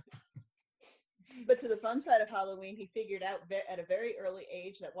 But to the fun side of Halloween, he figured out at a very early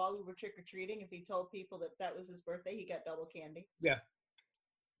age that while we were trick-or-treating, if he told people that was his birthday, he got double candy. Yeah.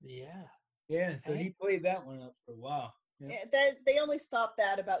 Yeah. So he played that one up for a while. Yeah. They only stopped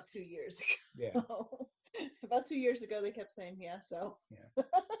that about 2 years ago. Yeah. About 2 years ago, they kept saying so. Yeah.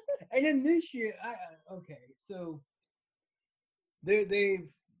 And then this year, so they've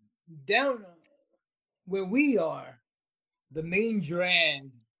down where we are, the main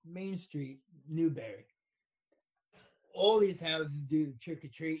drag, Main Street, Newberry. All these houses do the trick or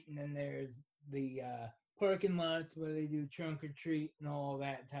treat, and then there's the parking lots where they do trunk or treat and all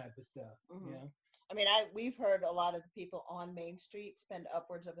that type of stuff. Mm-hmm. I mean, we've heard a lot of the people on Main Street spend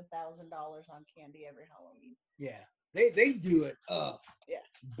upwards of $1,000 on candy every Halloween. Yeah, they do it up. Yeah.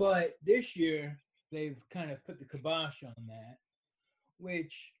 But this year they've kind of put the kibosh on that,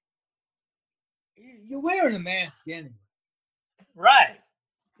 which you're wearing a mask anyway. Right.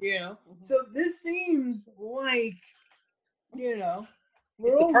 Mm-hmm. So this seems like, we're it's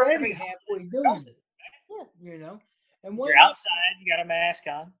already halfway doing it. Yeah. And you're outside, you got a mask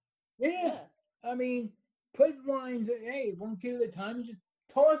on. Yeah. I mean, put lines, hey, 1 kid at a time, and just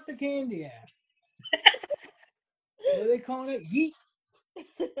toss the candy out. What do they call it? Yeet.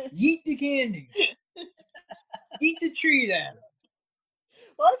 Yeet the candy. Beat the tree down.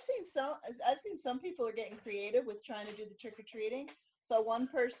 Well, I've seen some people are getting creative with trying to do the trick or treating. So one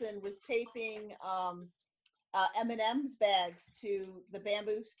person was taping M&M's bags to the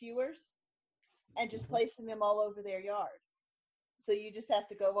bamboo skewers and just placing them all over their yard. So you just have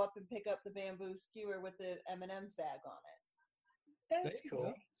to go up and pick up the bamboo skewer with the M&M's bag on it. That's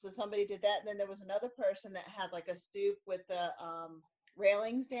cool. So somebody did that, and then there was another person that had like a stoop with the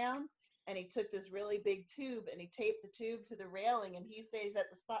railings down, and he took this really big tube and he taped the tube to the railing, and he stays at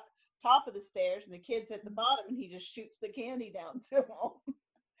the top of the stairs, and the kid's at the bottom, and he just shoots the candy down to them.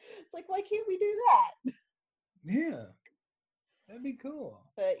 It's like, why can't we do that? Yeah, that'd be cool.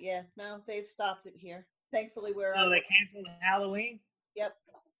 But yeah, no, they've stopped it here. Thankfully, we're Oh, they canceled Halloween? Yep.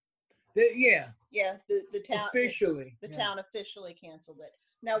 Yeah. Yeah, the town Officially. The town officially canceled it.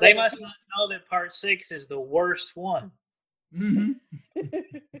 Now They must not know that part 6 is the worst one. Mm-hmm.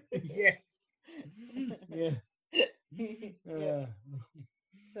 Yes. Yes. Yeah.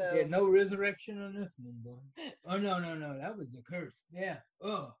 So yeah, no resurrection on this one, boy. Oh no, that was the curse. Yeah.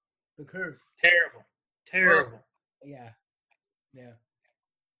 Oh, the curse. Terrible. Oh, yeah.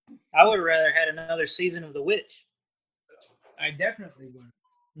 I would have rather had another season of The Witch. I definitely would.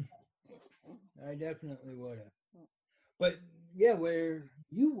 I definitely would have. But yeah, where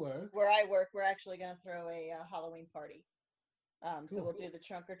you work, where I work, we're actually going to throw a Halloween party. Cool. So we'll do the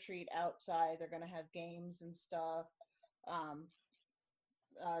trunk or treat outside. They're going to have games and stuff.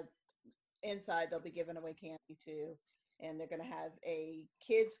 Inside, they'll be giving away candy too. And they're going to have a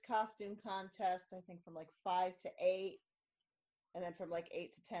kids costume contest, I think from like 5 to 8. And then from like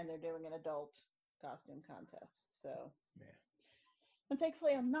 8 to 10, they're doing an adult costume contest. So, yeah. And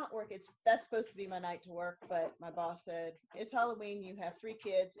thankfully, I'm not working. That's supposed to be my night to work, but my boss said, it's Halloween. You have 3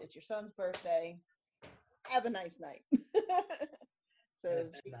 kids. It's your son's birthday. Have a nice night. So,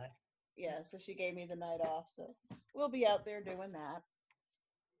 so she gave me the night off. So we'll be out there doing that.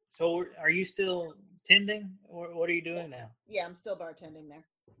 So are you still tending, or what are you doing now? Yeah, I'm still bartending there.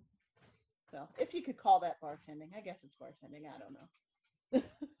 So if you could call that bartending, I guess it's bartending. I don't know.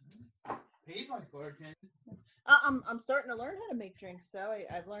 He's like bartending. I'm starting to learn how to make drinks, though.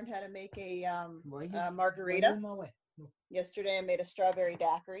 I've learned how to make a margarita. Yesterday, I made a strawberry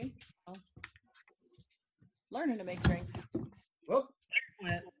daiquiri. So, learning to make drinks. Whoop.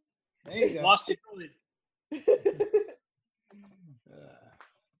 There you go. Lost it.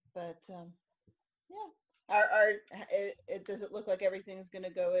 But yeah, does it look like everything's going to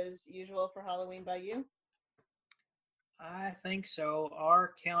go as usual for Halloween by you? I think so.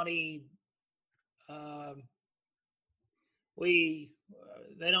 Our county, they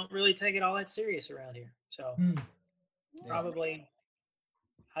don't really take it all that serious around here. So probably,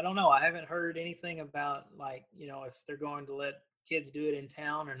 I don't know. I haven't heard anything about if they're going to let kids do it in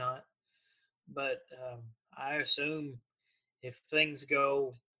town or not. But I assume if things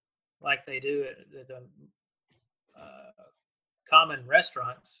go like they do at the common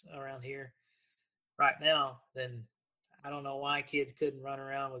restaurants around here right now, then I don't know why kids couldn't run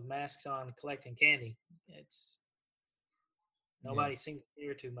around with masks on collecting candy. Nobody seems to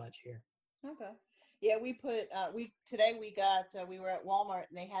care too much here. Okay. Yeah, we put we were at Walmart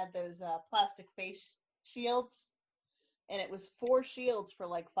and they had those plastic face shields, and it was 4 shields for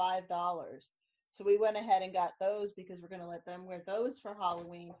like $5. So we went ahead and got those because we're going to let them wear those for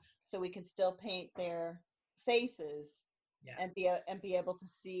Halloween, so we can still paint their faces and be able to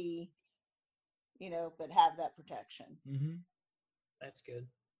see, but have that protection. Mm-hmm. That's good.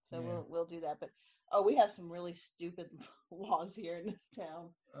 So we'll do that. But we have some really stupid laws here in this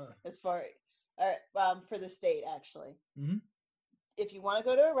town as far for the state actually. Mm-hmm. If you want to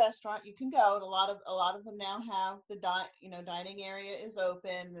go to a restaurant, you can go. And a lot of them now have the dining area is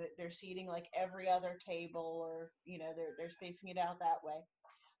open. They're seating like every other table, or they're spacing it out that way.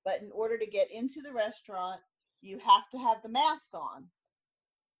 But in order to get into the restaurant, you have to have the mask on.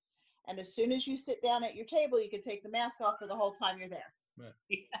 And as soon as you sit down at your table, you can take the mask off for the whole time you're there. Right.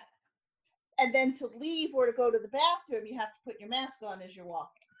 Yeah. And then to leave or to go to the bathroom, you have to put your mask on as you're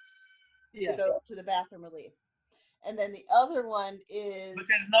walking. Yeah. To go to the bathroom or leave. And then the other one is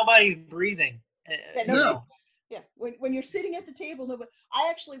because nobody's breathing. No. Yeah, when you're sitting at the table, nobody. I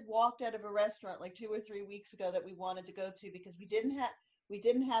actually walked out of a restaurant like 2 or 3 weeks ago that we wanted to go to because we didn't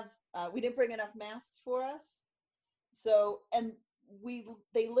bring enough masks for us. So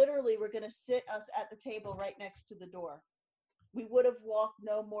they literally were going to sit us at the table right next to the door. We would have walked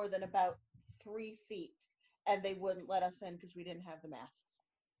no more than about 3 feet, and they wouldn't let us in because we didn't have the masks.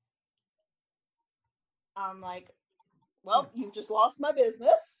 I'm like, well, you've just lost my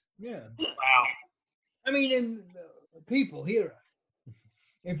business. Yeah. Wow. I mean, and people hear us.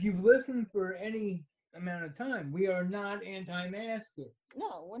 If you've listened for any amount of time. We are not anti-maskers.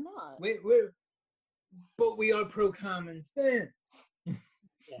 No, we're not. But we are pro common sense.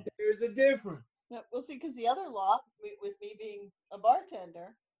 Yeah. There's a difference. No, well, see, because the other law, with me being a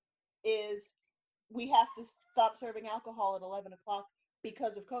bartender, is we have to stop serving alcohol at 11 o'clock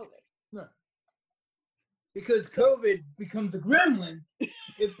because of COVID. No. Because COVID becomes a gremlin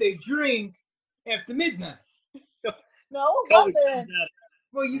if they drink after midnight. No, COVID nothing. comes out.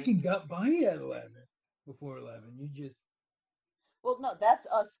 Well, you can get by at 11, before 11. You just... Well, no, that's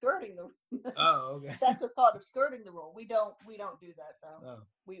us skirting the. Oh, okay. That's a thought of skirting the rule. We don't do that though. Oh.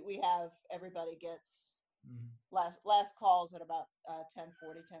 We have everybody gets Mhm. last calls at about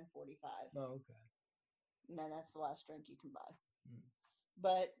 10:40, 10:45, Oh, okay. and then that's the last drink you can buy. Mm.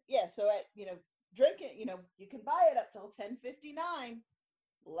 But yeah, so at drinking, you can buy it up till 10:59,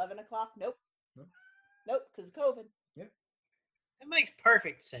 11 o'clock. Nope, Nope. because of COVID. That makes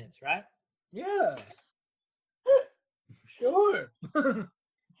perfect sense, right? Yeah. Sure.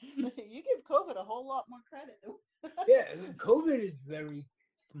 You give COVID a whole lot more credit. Yeah, COVID is very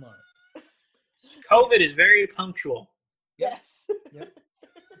smart. COVID is very punctual. Yes. Yep.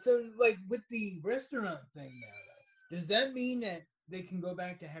 So, like, with the restaurant thing now, though, does that mean that they can go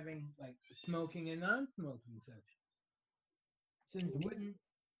back to having, like, smoking and non-smoking sections? Since wouldn't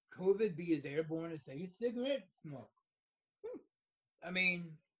COVID be as airborne as, say, cigarette smoke? I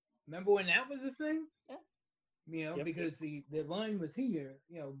mean, remember when that was a thing? Yeah. Yep. Because the line was here.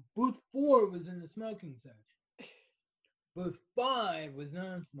 Booth 4 was in the smoking section. Booth 5 was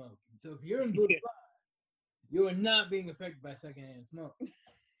non-smoking. So if you're in booth 5, you are not being affected by secondhand smoke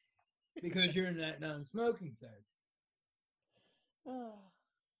because you're in that non-smoking section. Oh,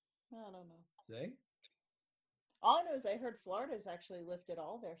 I don't know. See? All I know is I heard Florida's actually lifted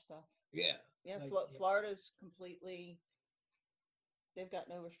all their stuff. Yeah. Yeah, Like, Florida's completely. They've got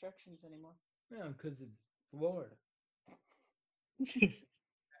no restrictions anymore. Yeah, because it's Florida.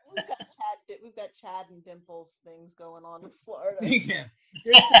 We've got Chad and Dimples things going on in Florida. Yeah.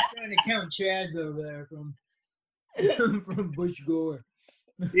 They're just trying to count Chads over there from Bush Gore.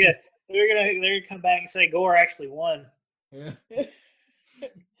 Yeah, they're gonna come back and say Gore actually won. Yeah.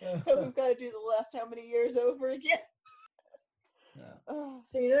 We've got to do the last how many years over again. Oh,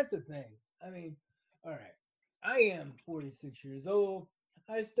 See, that's the thing. I mean, all right. I am 46 years old.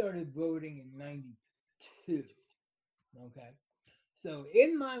 I started voting in 92. Okay. So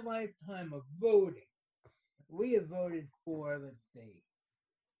in my lifetime of voting, we have voted for, let's see,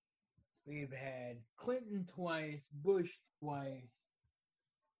 we've had Clinton twice, Bush twice,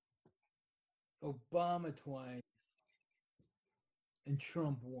 Obama twice, and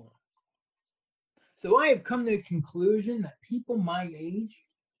Trump once. So I have come to the conclusion that people my age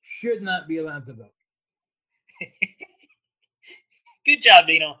should not be allowed to vote. Good job,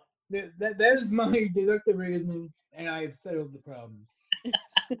 Dino. That is my deductive reasoning, and I have settled the problems.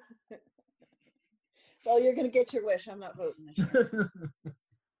 well, you're going to get your wish. I'm not voting this year.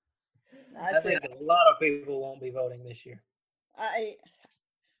 I think a lot of people won't be voting this year.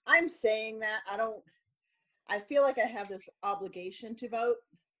 I'm saying that I feel like I have this obligation to vote,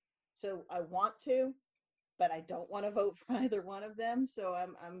 so I want to, but I don't want to vote for either one of them. So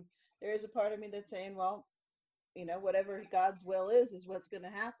there is a part of me that's saying, well, whatever God's will is what's going to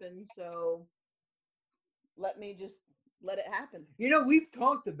happen. So let me just let it happen. We've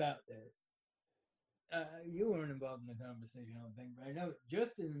talked about this. You weren't involved in the conversation, I don't think, but I know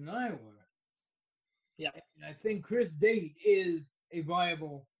Justin and I were. Yeah. And I think Chris Date is a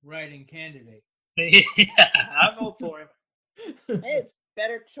viable writing candidate. Yeah, I vote for him. Hey, it's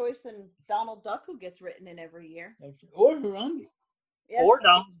better choice than Donald Duck, who gets written in every year. Or Harambe. Yes. Or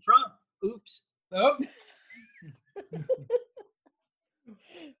Donald Trump. Oops. Oh.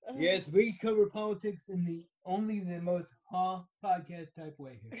 Yes, we cover politics in the most podcast type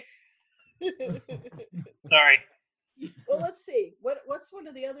way here. Sorry. Well, let's see. What's one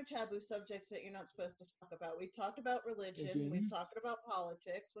of the other taboo subjects that you're not supposed to talk about? We've talked about religion. We've talked about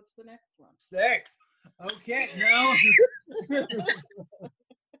politics. What's the next one? Sex. Okay, no.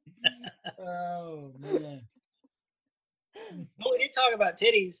 Oh, man. Well, we did talk about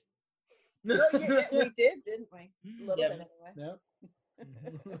titties. Well, yeah, we did, didn't we? A little bit anyway. Yep.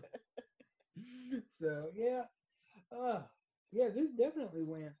 So, yeah. Yeah, this definitely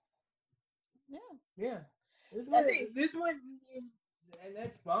went. Yeah. This one, and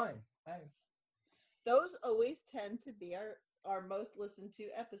that's fine. Those always tend to be our most listened to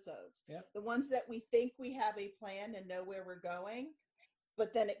episodes. Yep. The ones that we think we have a plan and know where we're going,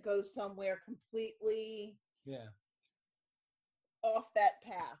 but then it goes somewhere completely Yeah. off that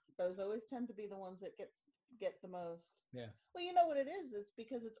path. Those always tend to be the ones that get get the most. Yeah. Well, you know what it is? It's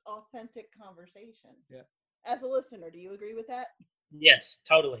because it's authentic conversation. Yeah. As a listener, do you agree with that? Yes,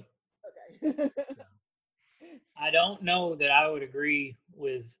 totally. Okay. I don't know that I would agree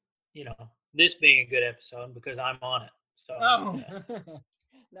with, this being a good episode because I'm on it. So Oh.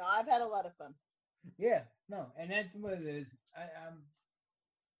 No, I've had a lot of fun. Yeah. No, and that's what it is.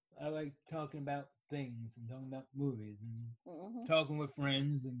 I like talking about things and talking about movies and talking with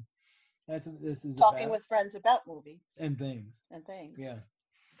friends, and that's what this is Talking about. with friends about movies and things. Yeah.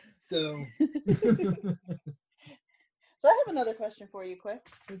 So. So I have another question for you, quick.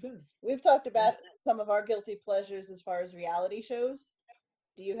 What's that? We've talked about some of our guilty pleasures as far as reality shows.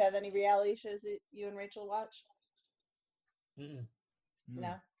 Do you have any reality shows that you and Rachel watch? Mm-mm.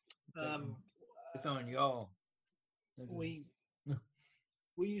 No. It's on y'all. We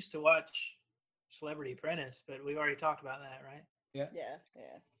used to watch Celebrity Apprentice, but we've already talked about that, right? Yeah.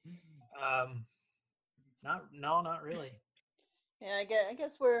 Not really. Yeah, I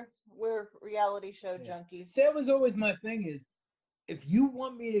guess we're reality show junkies. That was always my thing is, if you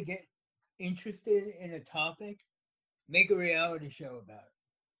want me to get interested in a topic, make a reality show about it.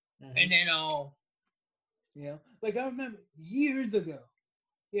 Mm-hmm. And then I'll, like I remember years ago,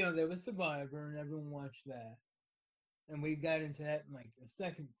 there was Survivor and everyone watched that. And we got into that in like the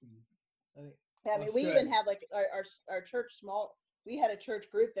second season. I mean, we even had like our church we had a church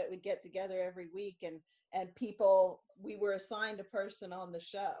group that would get together every week and people, we were assigned a person on the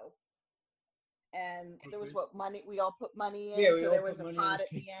show. And there was money, we all put money in. So there was a pot at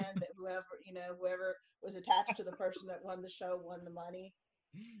the end that whoever was attached to the person that won the show won the money.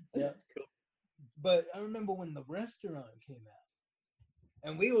 Yeah, that's cool. But I remember when The Restaurant came out,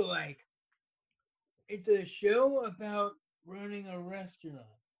 and we were like, it's a show about running a restaurant.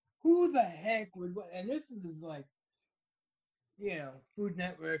 Who the heck would? And this was like, Food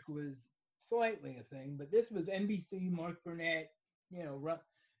Network was slightly a thing, but this was NBC, Mark Burnett,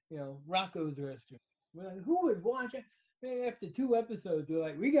 Rocco's Restaurant. We're like, who would watch it? And after 2 episodes, we're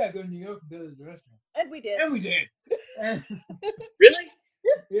like, we gotta go to New York and go to the restaurant. And we did. Really?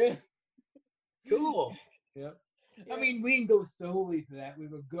 Yeah. Cool. Yep. I mean, we didn't go solely for that. We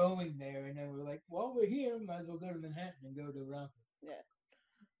were going there, and then we were like, well, we're here. Might as well go to Manhattan and go to Rocco. Yeah.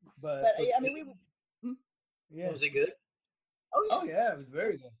 But I mean, yeah. Was it good? Oh yeah, it was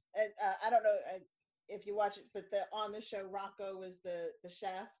very good. And I don't know if you watch it, but on the show, Rocco was the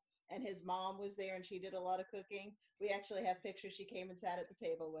chef, and his mom was there, and she did a lot of cooking. We actually have pictures. She came and sat at the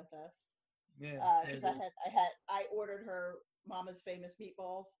table with us. Yeah. Because I ordered her Mama's Famous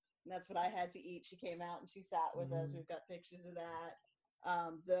meatballs, and that's what I had to eat. She came out and she sat with us. We've got pictures of that.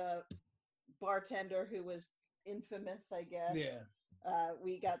 The bartender who was infamous, I guess. Yeah.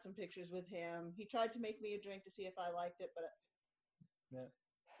 We got some pictures with him. He tried to make me a drink to see if I liked it, but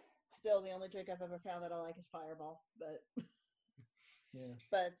still, the only drink I've ever found that I like is Fireball. But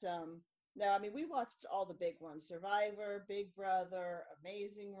no, I mean, we watched all the big ones: Survivor, Big Brother,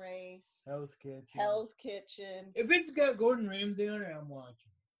 Amazing Race, Hell's Kitchen. If it's got Gordon Ramsay on it, I'm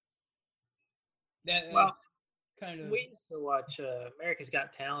watching. Kind of. We used to watch America's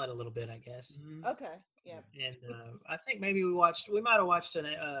Got Talent a little bit, I guess. Mm-hmm. Okay, yeah. And I think maybe we might have watched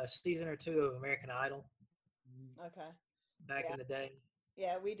a season or 2 of American Idol. Okay. Back in the day.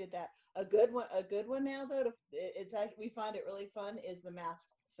 Yeah, we did that. A good one now though. It's actually, we find it really fun. Is The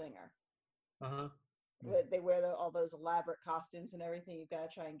Masked Singer. They wear all those elaborate costumes and everything. You've got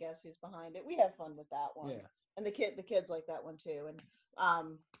to try and guess who's behind it. We have fun with that one. Yeah. And the kids like that one too. And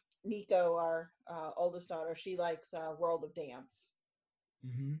Nico, our oldest daughter, she likes World of Dance.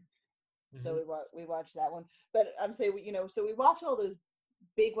 So we watch that one. But I'm saying, so we watch all those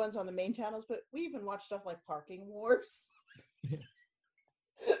big ones on the main channels, but we even watch stuff like Parking Wars.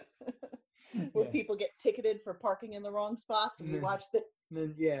 Where people get ticketed for parking in the wrong spots, and we watch the. And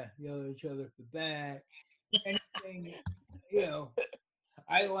then yell at each other for that. Anything,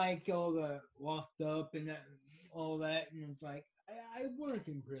 I like all the locked up and all that, and it's like I work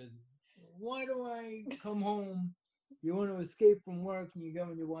in prison. Why do I come home? You want to escape from work, and you go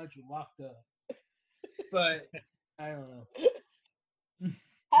and you watch it Locked Up. But I don't know.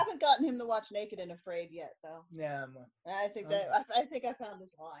 Haven't gotten him to watch Naked and Afraid yet, though. Yeah, I think I found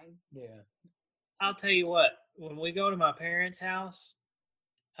his line. Yeah. I'll tell you what. When we go to my parents' house,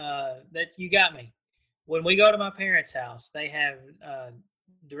 that you got me. When we go to my parents' house, they have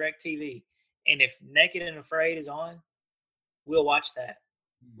DirecTV, and if Naked and Afraid is on, we'll watch that.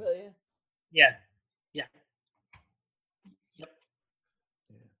 Really? Yeah. Yep.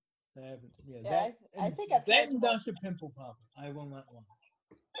 I think I've that and Dr. Pimple Popper. I will not watch.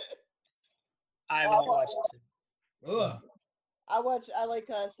 I haven't watched it. Ugh. I like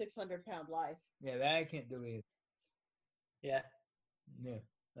 600 Pound Life. Yeah, that I can't do either. Yeah. Yeah.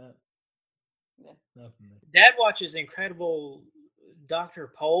 Yeah. Not for me. Dad watches Incredible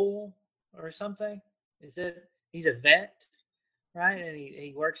Dr. Pole or something. He's a vet, right? And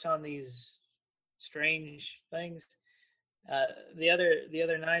he works on these strange things. The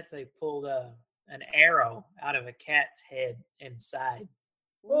other night they pulled an arrow out of a cat's head inside.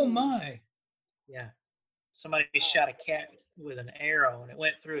 Oh my! Yeah, somebody shot a cat with an arrow, and it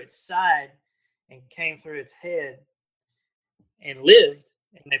went through its side and came through its head and lived.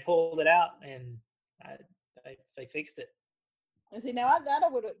 And they pulled it out, and they fixed it. And see, now that I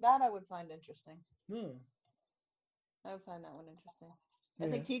would find interesting. I would find that one interesting. I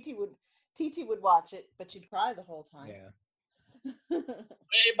think TT would watch it, but she'd cry the whole time. Yeah.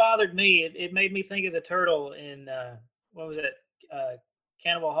 It bothered me. It made me think of the turtle in what was it?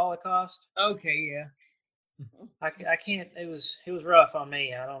 Cannibal Holocaust. Okay, yeah. I can't. It was rough on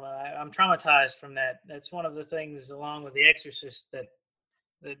me. I don't know. I'm traumatized from that. That's one of the things, along with The Exorcist, that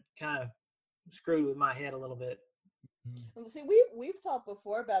kind of screwed with my head a little bit. See, we've talked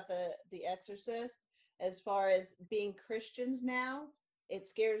before about the Exorcist. As far as being Christians now, it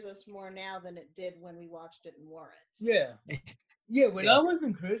scares us more now than it did when we watched it in Warrant. Yeah. Yeah, when I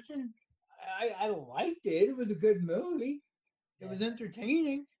wasn't Christian, I liked it. It was a good movie. It was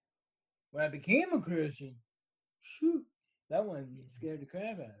entertaining. When I became a Christian, shoot, that one scared the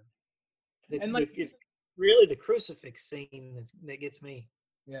crap out of me. It's really the crucifix scene that gets me.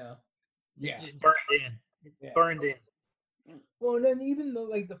 Yeah. Just burned in. Yeah. Burned in. Well, and then even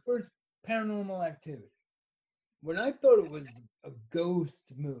the first Paranormal Activity, when I thought it was a ghost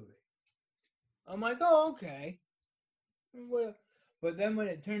movie, I'm like, oh, okay. Well, but then when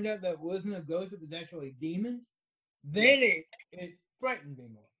it turned out that it wasn't a ghost, it was actually demons, then it frightened me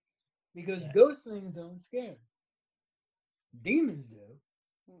more. Because ghost things don't scare me. Demons do,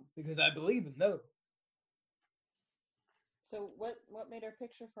 because I believe in those. So what made our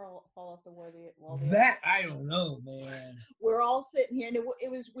picture fall off the wall? That I don't know, man. We're all sitting here, and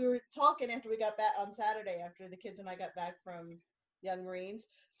we were talking after we got back on Saturday, after the kids and I got back from Young Marines.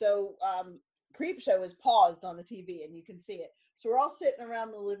 So Creepshow is paused on the TV, and you can see it. So we're all sitting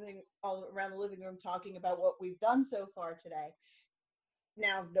around the living room talking about what we've done so far today.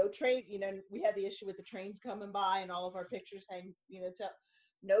 Now, no train. We had the issue with the trains coming by, and all of our pictures hang.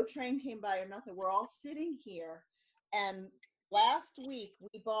 No train came by or nothing. We're all sitting here. And last week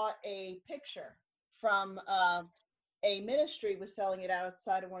we bought a picture from a ministry was selling it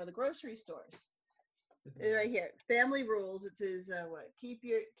outside of one of the grocery stores. Right here, Family Rules. It says, keep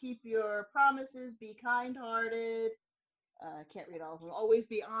your promises, be kind-hearted. I can't read all of them. Always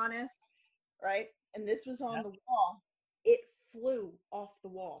be honest, right? And this was on the wall. It flew off the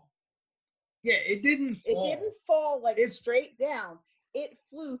wall. Yeah, it didn't fall. It didn't fall straight down. It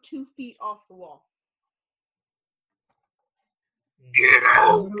flew 2 feet off the wall. Get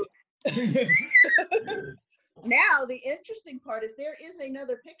out. Now, the interesting part is there is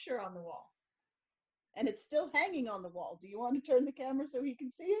another picture on the wall. And it's still hanging on the wall. Do you want to turn the camera so he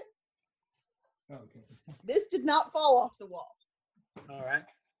can see it? Okay. This did not fall off the wall. All right.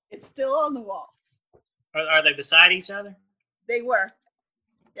 It's still on the wall. Are they beside each other? They were.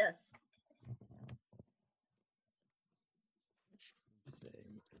 Yes.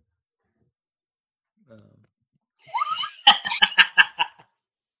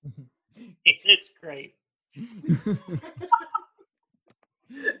 It's great.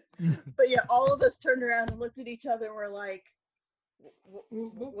 But yeah, all of us turned around and looked at each other and were like,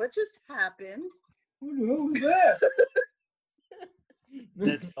 what just happened? Who the hell was that?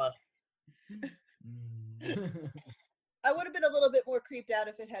 That's fun. I would have been a little bit more creeped out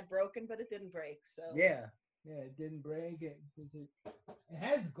if it had broken, but it didn't break. So yeah, it didn't break. It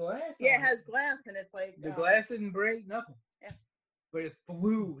has glass. Yeah, it has glass, and it's like the glass didn't break, nothing. Yeah, but it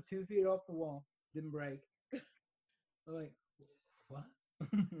flew 2 feet off the wall, didn't break. I'm like, what?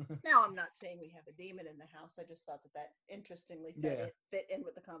 Now I'm not saying we have a demon in the house. I just thought that interestingly fit in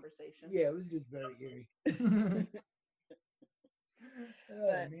with the conversation. Yeah, it was just very eerie.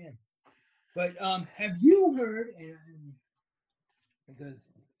 Oh man. But have you heard, and because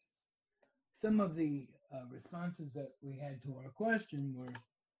some of the responses that we had to our question were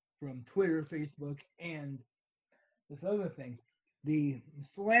from Twitter, Facebook, and this other thing, the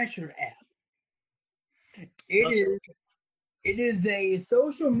Slasher app. It is a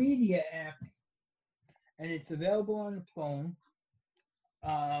social media app, and it's available on the phone.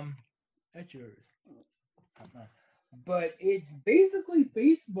 That's yours. But it's basically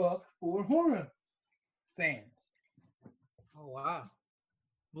Facebook for horror fans. Oh, wow.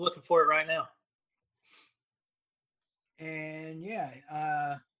 I'm looking for it right now. And yeah,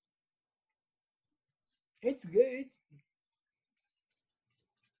 it's good.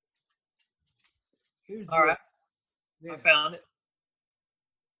 Here's All right, yeah. I found it.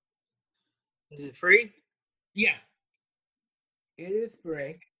 Is it free? Yeah, it is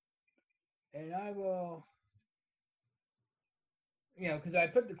free. And I will, because I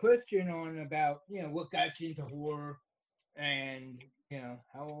put the question on about, what got you into horror and,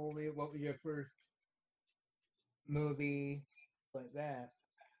 how old were you, what was your first movie, like that.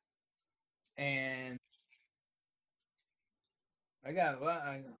 And I got a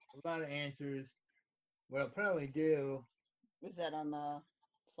lot of answers. What I'll probably do, Was that on the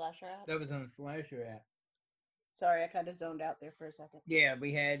Slasher app? that was on the Slasher app. Sorry, I kind of zoned out there for a second. Yeah,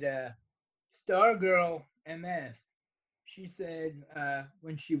 we had Stargirl MS. She said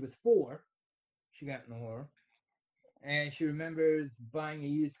when she was 4, she got into horror. And she remembers buying a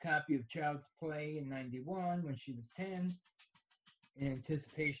used copy of Child's Play in 91 when she was 10 in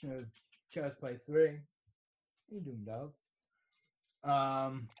anticipation of Child's Play 3. How you doing, dog?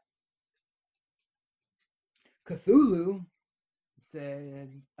 Cthulhu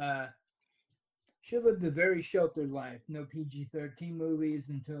said she lived a very sheltered life. No PG-13 movies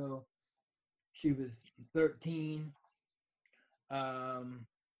until she was 13.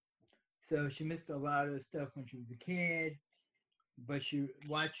 So she missed a lot of stuff when she was a kid, but she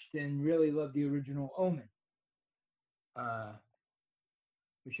watched and really loved the original Omen. But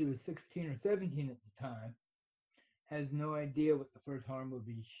she was 16 or 17 at the time. Has no idea what the first horror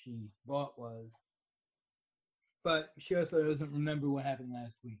movie she bought was. But she also doesn't remember what happened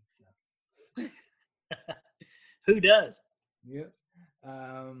last week. So. Who does? Yep.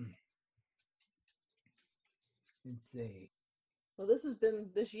 Let's see. Well,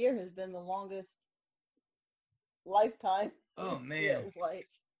 this year has been the longest lifetime. Oh man. Feels like.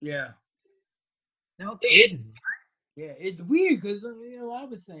 Yeah. No kidding. Yeah, it's weird because I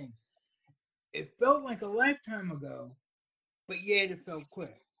was saying it felt like a lifetime ago, but yet it felt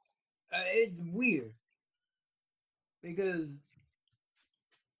quick. It's weird because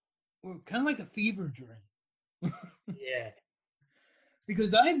we're kind of like a fever dream. Yeah.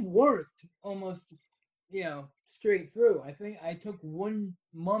 Because I've worked almost, straight through. I think I took 1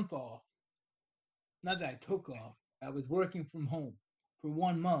 month off. Not that I took off. I was working from home for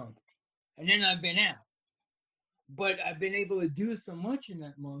 1 month, and then I've been out. But I've been able to do so much in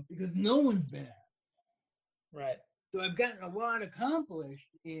that month because no one's been out. Right. So I've gotten a lot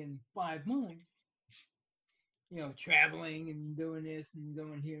accomplished in 5 months. Traveling and doing this and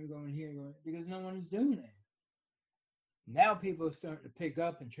going here, because no one's doing it. Now people are starting to pick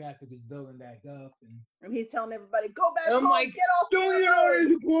up and traffic is building back up. And he's telling everybody, go back home, like, get off don't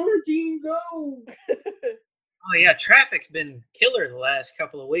there's a quarantine, go. Oh, yeah, traffic's been killer the last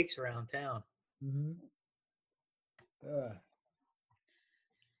couple of weeks around town. Mm-hmm.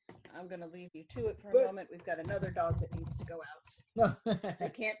 I'm going to leave you to it for a moment. We've got another dog that needs to go out. They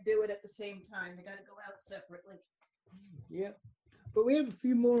can't do it at the same time. They got to go out separately. Yep. But we have a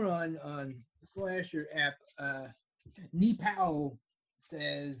few more on the Slasher app. Nee Powell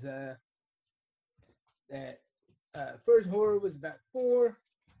says that first horror was about 4,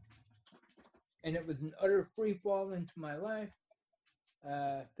 and it was an utter free fall into my life.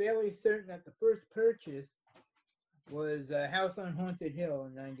 Fairly certain that the first purchase was House on Haunted Hill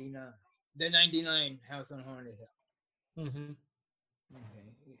in 99. The 99 House on Haunted Hill. Mm-hmm.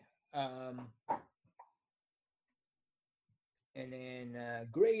 Okay. And then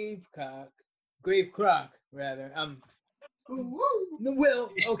Grave Croc, rather.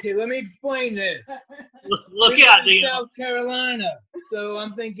 Well, okay, let me explain this. Look out, Dino. South Carolina, so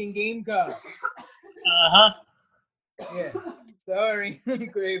I'm thinking Gamecock. Uh-huh. Yeah. Sorry,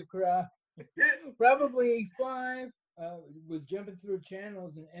 Grave Croc. Probably 5. Was jumping through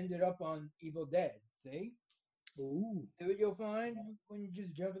channels and ended up on Evil Dead. See? Ooh. See what you'll find when you're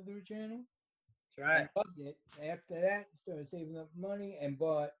just jumping through channels? That's right. I loved it. After that, started saving up money and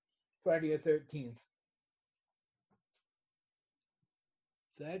bought Friday the 13th.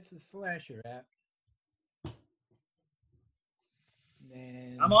 So that's the Slasher app.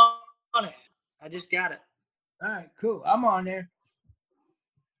 And I'm on it. I just got it. all right, cool. I'm on there.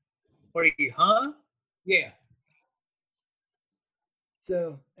 What are you, huh? Yeah.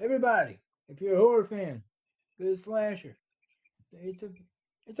 So everybody, if you're a horror fan, go to Slasher. It's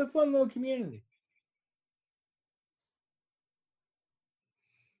a fun little community.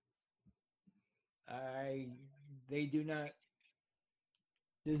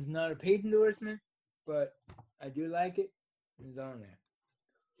 This is not a paid endorsement, but I do like it. It's on there.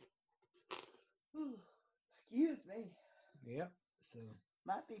 Ooh, excuse me. Yep. So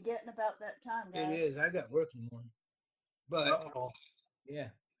might be getting about that time, guys. it is. I got work in the morning. But Uh-oh. yeah,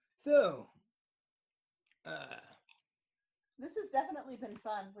 so This has definitely been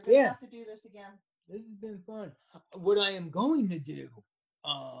fun. We're gonna Yeah. have to do this again. this has been fun. What I am going to do,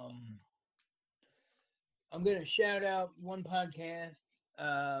 I'm going to shout out one podcast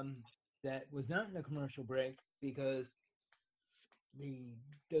that was not in the commercial break because he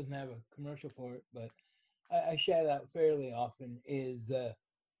doesn't have a commercial for it, but I shout out fairly often is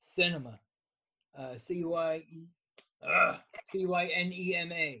Cinema, CYNEMA,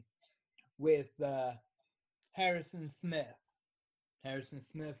 with Harrison Smith. Harrison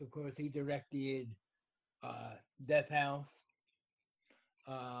Smith, of course, he directed Death House,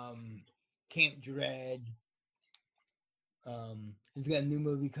 Camp Dread. He's got a new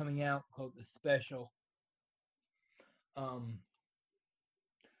movie coming out called The Special.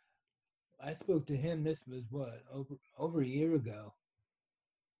 I spoke to him. This was what, over a year ago,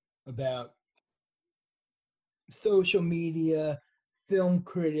 about social media, film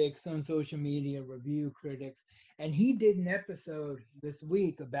critics on social media, review critics, and he did an episode this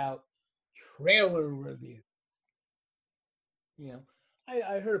week about trailer reviews. You know,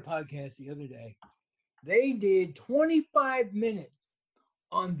 I heard a podcast the other day. They did 25 minutes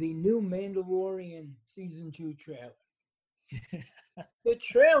on the new Mandalorian season 2 trailer. The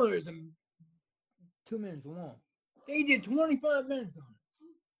trailer is 2 minutes long. They did 25 minutes on it.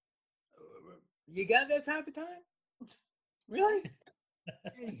 You got that type of time? Really?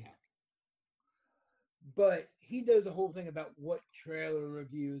 Anyhow. But he does a whole thing about what trailer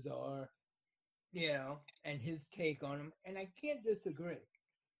reviews are, you know, and his take on them. And I can't disagree.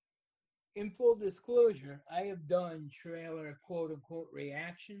 In full disclosure, I have done trailer quote unquote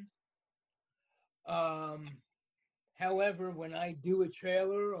reactions. However, when I do a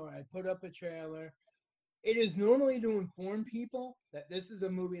trailer or I put up a trailer, it is normally to inform people that this is a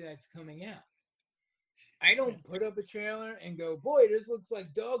movie that's coming out. I don't put up a trailer and go, boy, this looks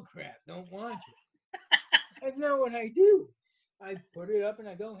like dog crap. Don't watch it. That's not what I do. I put it up and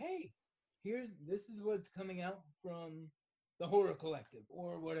I go, hey, this is what's coming out from the Horror Collective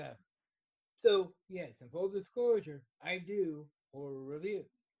or whatever. So, yes, in full disclosure, I do horror reviews.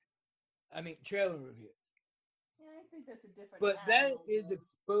 I mean, trailer reviews. Yeah, I think that's a different. But that animal, is though.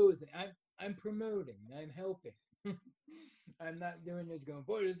 exposing. I'm promoting. I'm helping. I'm not doing this going,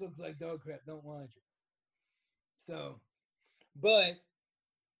 boy, this looks like dog crap. Don't watch it. So, but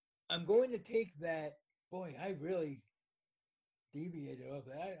I'm going to take that. Boy, I really deviated off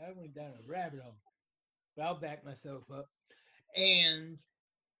that. I went down a rabbit hole. But I'll back myself up and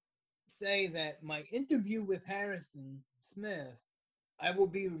say that my interview with Harrison Smith, I will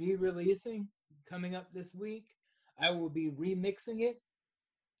be re-releasing coming up this week. I will be remixing it,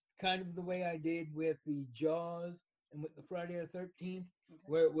 kind of the way I did with the Jaws and with the Friday the 13th,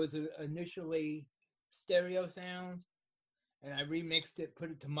 where it was initially stereo sound, and I remixed it,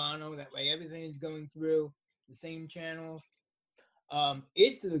 put it to mono. That way everything is going through the same channels.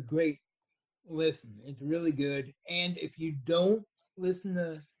 It's a great listen. It's really good. And if you don't listen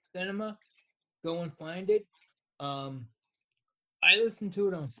to Cinema, go and find it. I listen to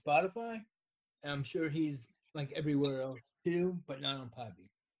it on Spotify. And I'm sure he's like everywhere else too, but not on Podbean.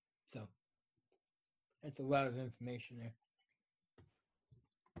 So that's a lot of information there.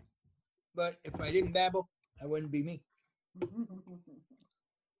 But if I didn't babble, I wouldn't be me.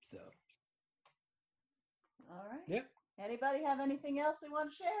 So. All right. Yep. Anybody have anything else they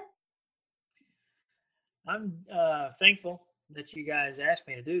want to share? I'm thankful that you guys asked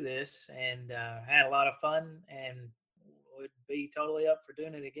me to do this and had a lot of fun and would be totally up for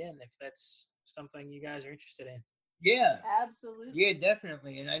doing it again if that's something you guys are interested in. Yeah. Absolutely. Yeah,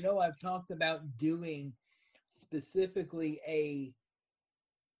 definitely. And I know I've talked about doing specifically a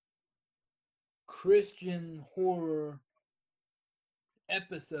Christian horror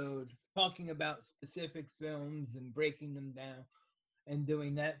episode talking about specific films and breaking them down and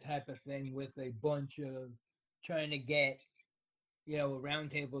doing that type of thing with a bunch of trying to get, you know, a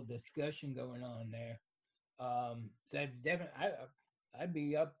roundtable discussion going on there. So that's definitely, I'd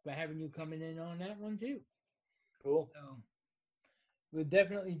be up for having you coming in on that one too. Cool. So we'll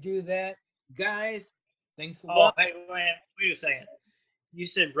definitely do that. Guys, thanks a Oh, lot. hey, wait a second. You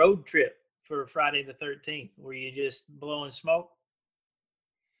said road trip for Friday the 13th. Were you just blowing smoke?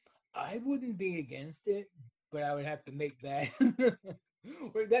 I wouldn't be against it, but I would have to make that.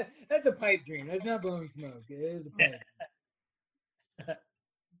 That's a pipe dream. That's not blowing smoke. It is a pipe dream.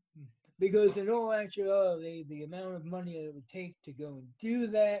 Because in all actuality, the amount of money it would take to go and do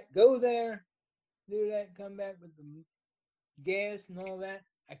that, go there, do that, come back with the gas and all that,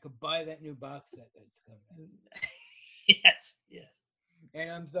 I could buy that new box set that's coming out. Yes.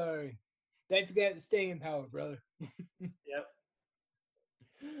 And I'm sorry, Don't forget to stay in power, brother. Yep.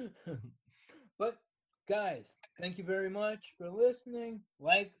 But guys, thank you very much for listening.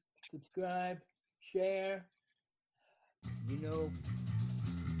 Like, subscribe, share. You know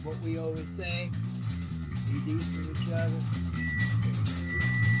what we always say. Be decent with each other.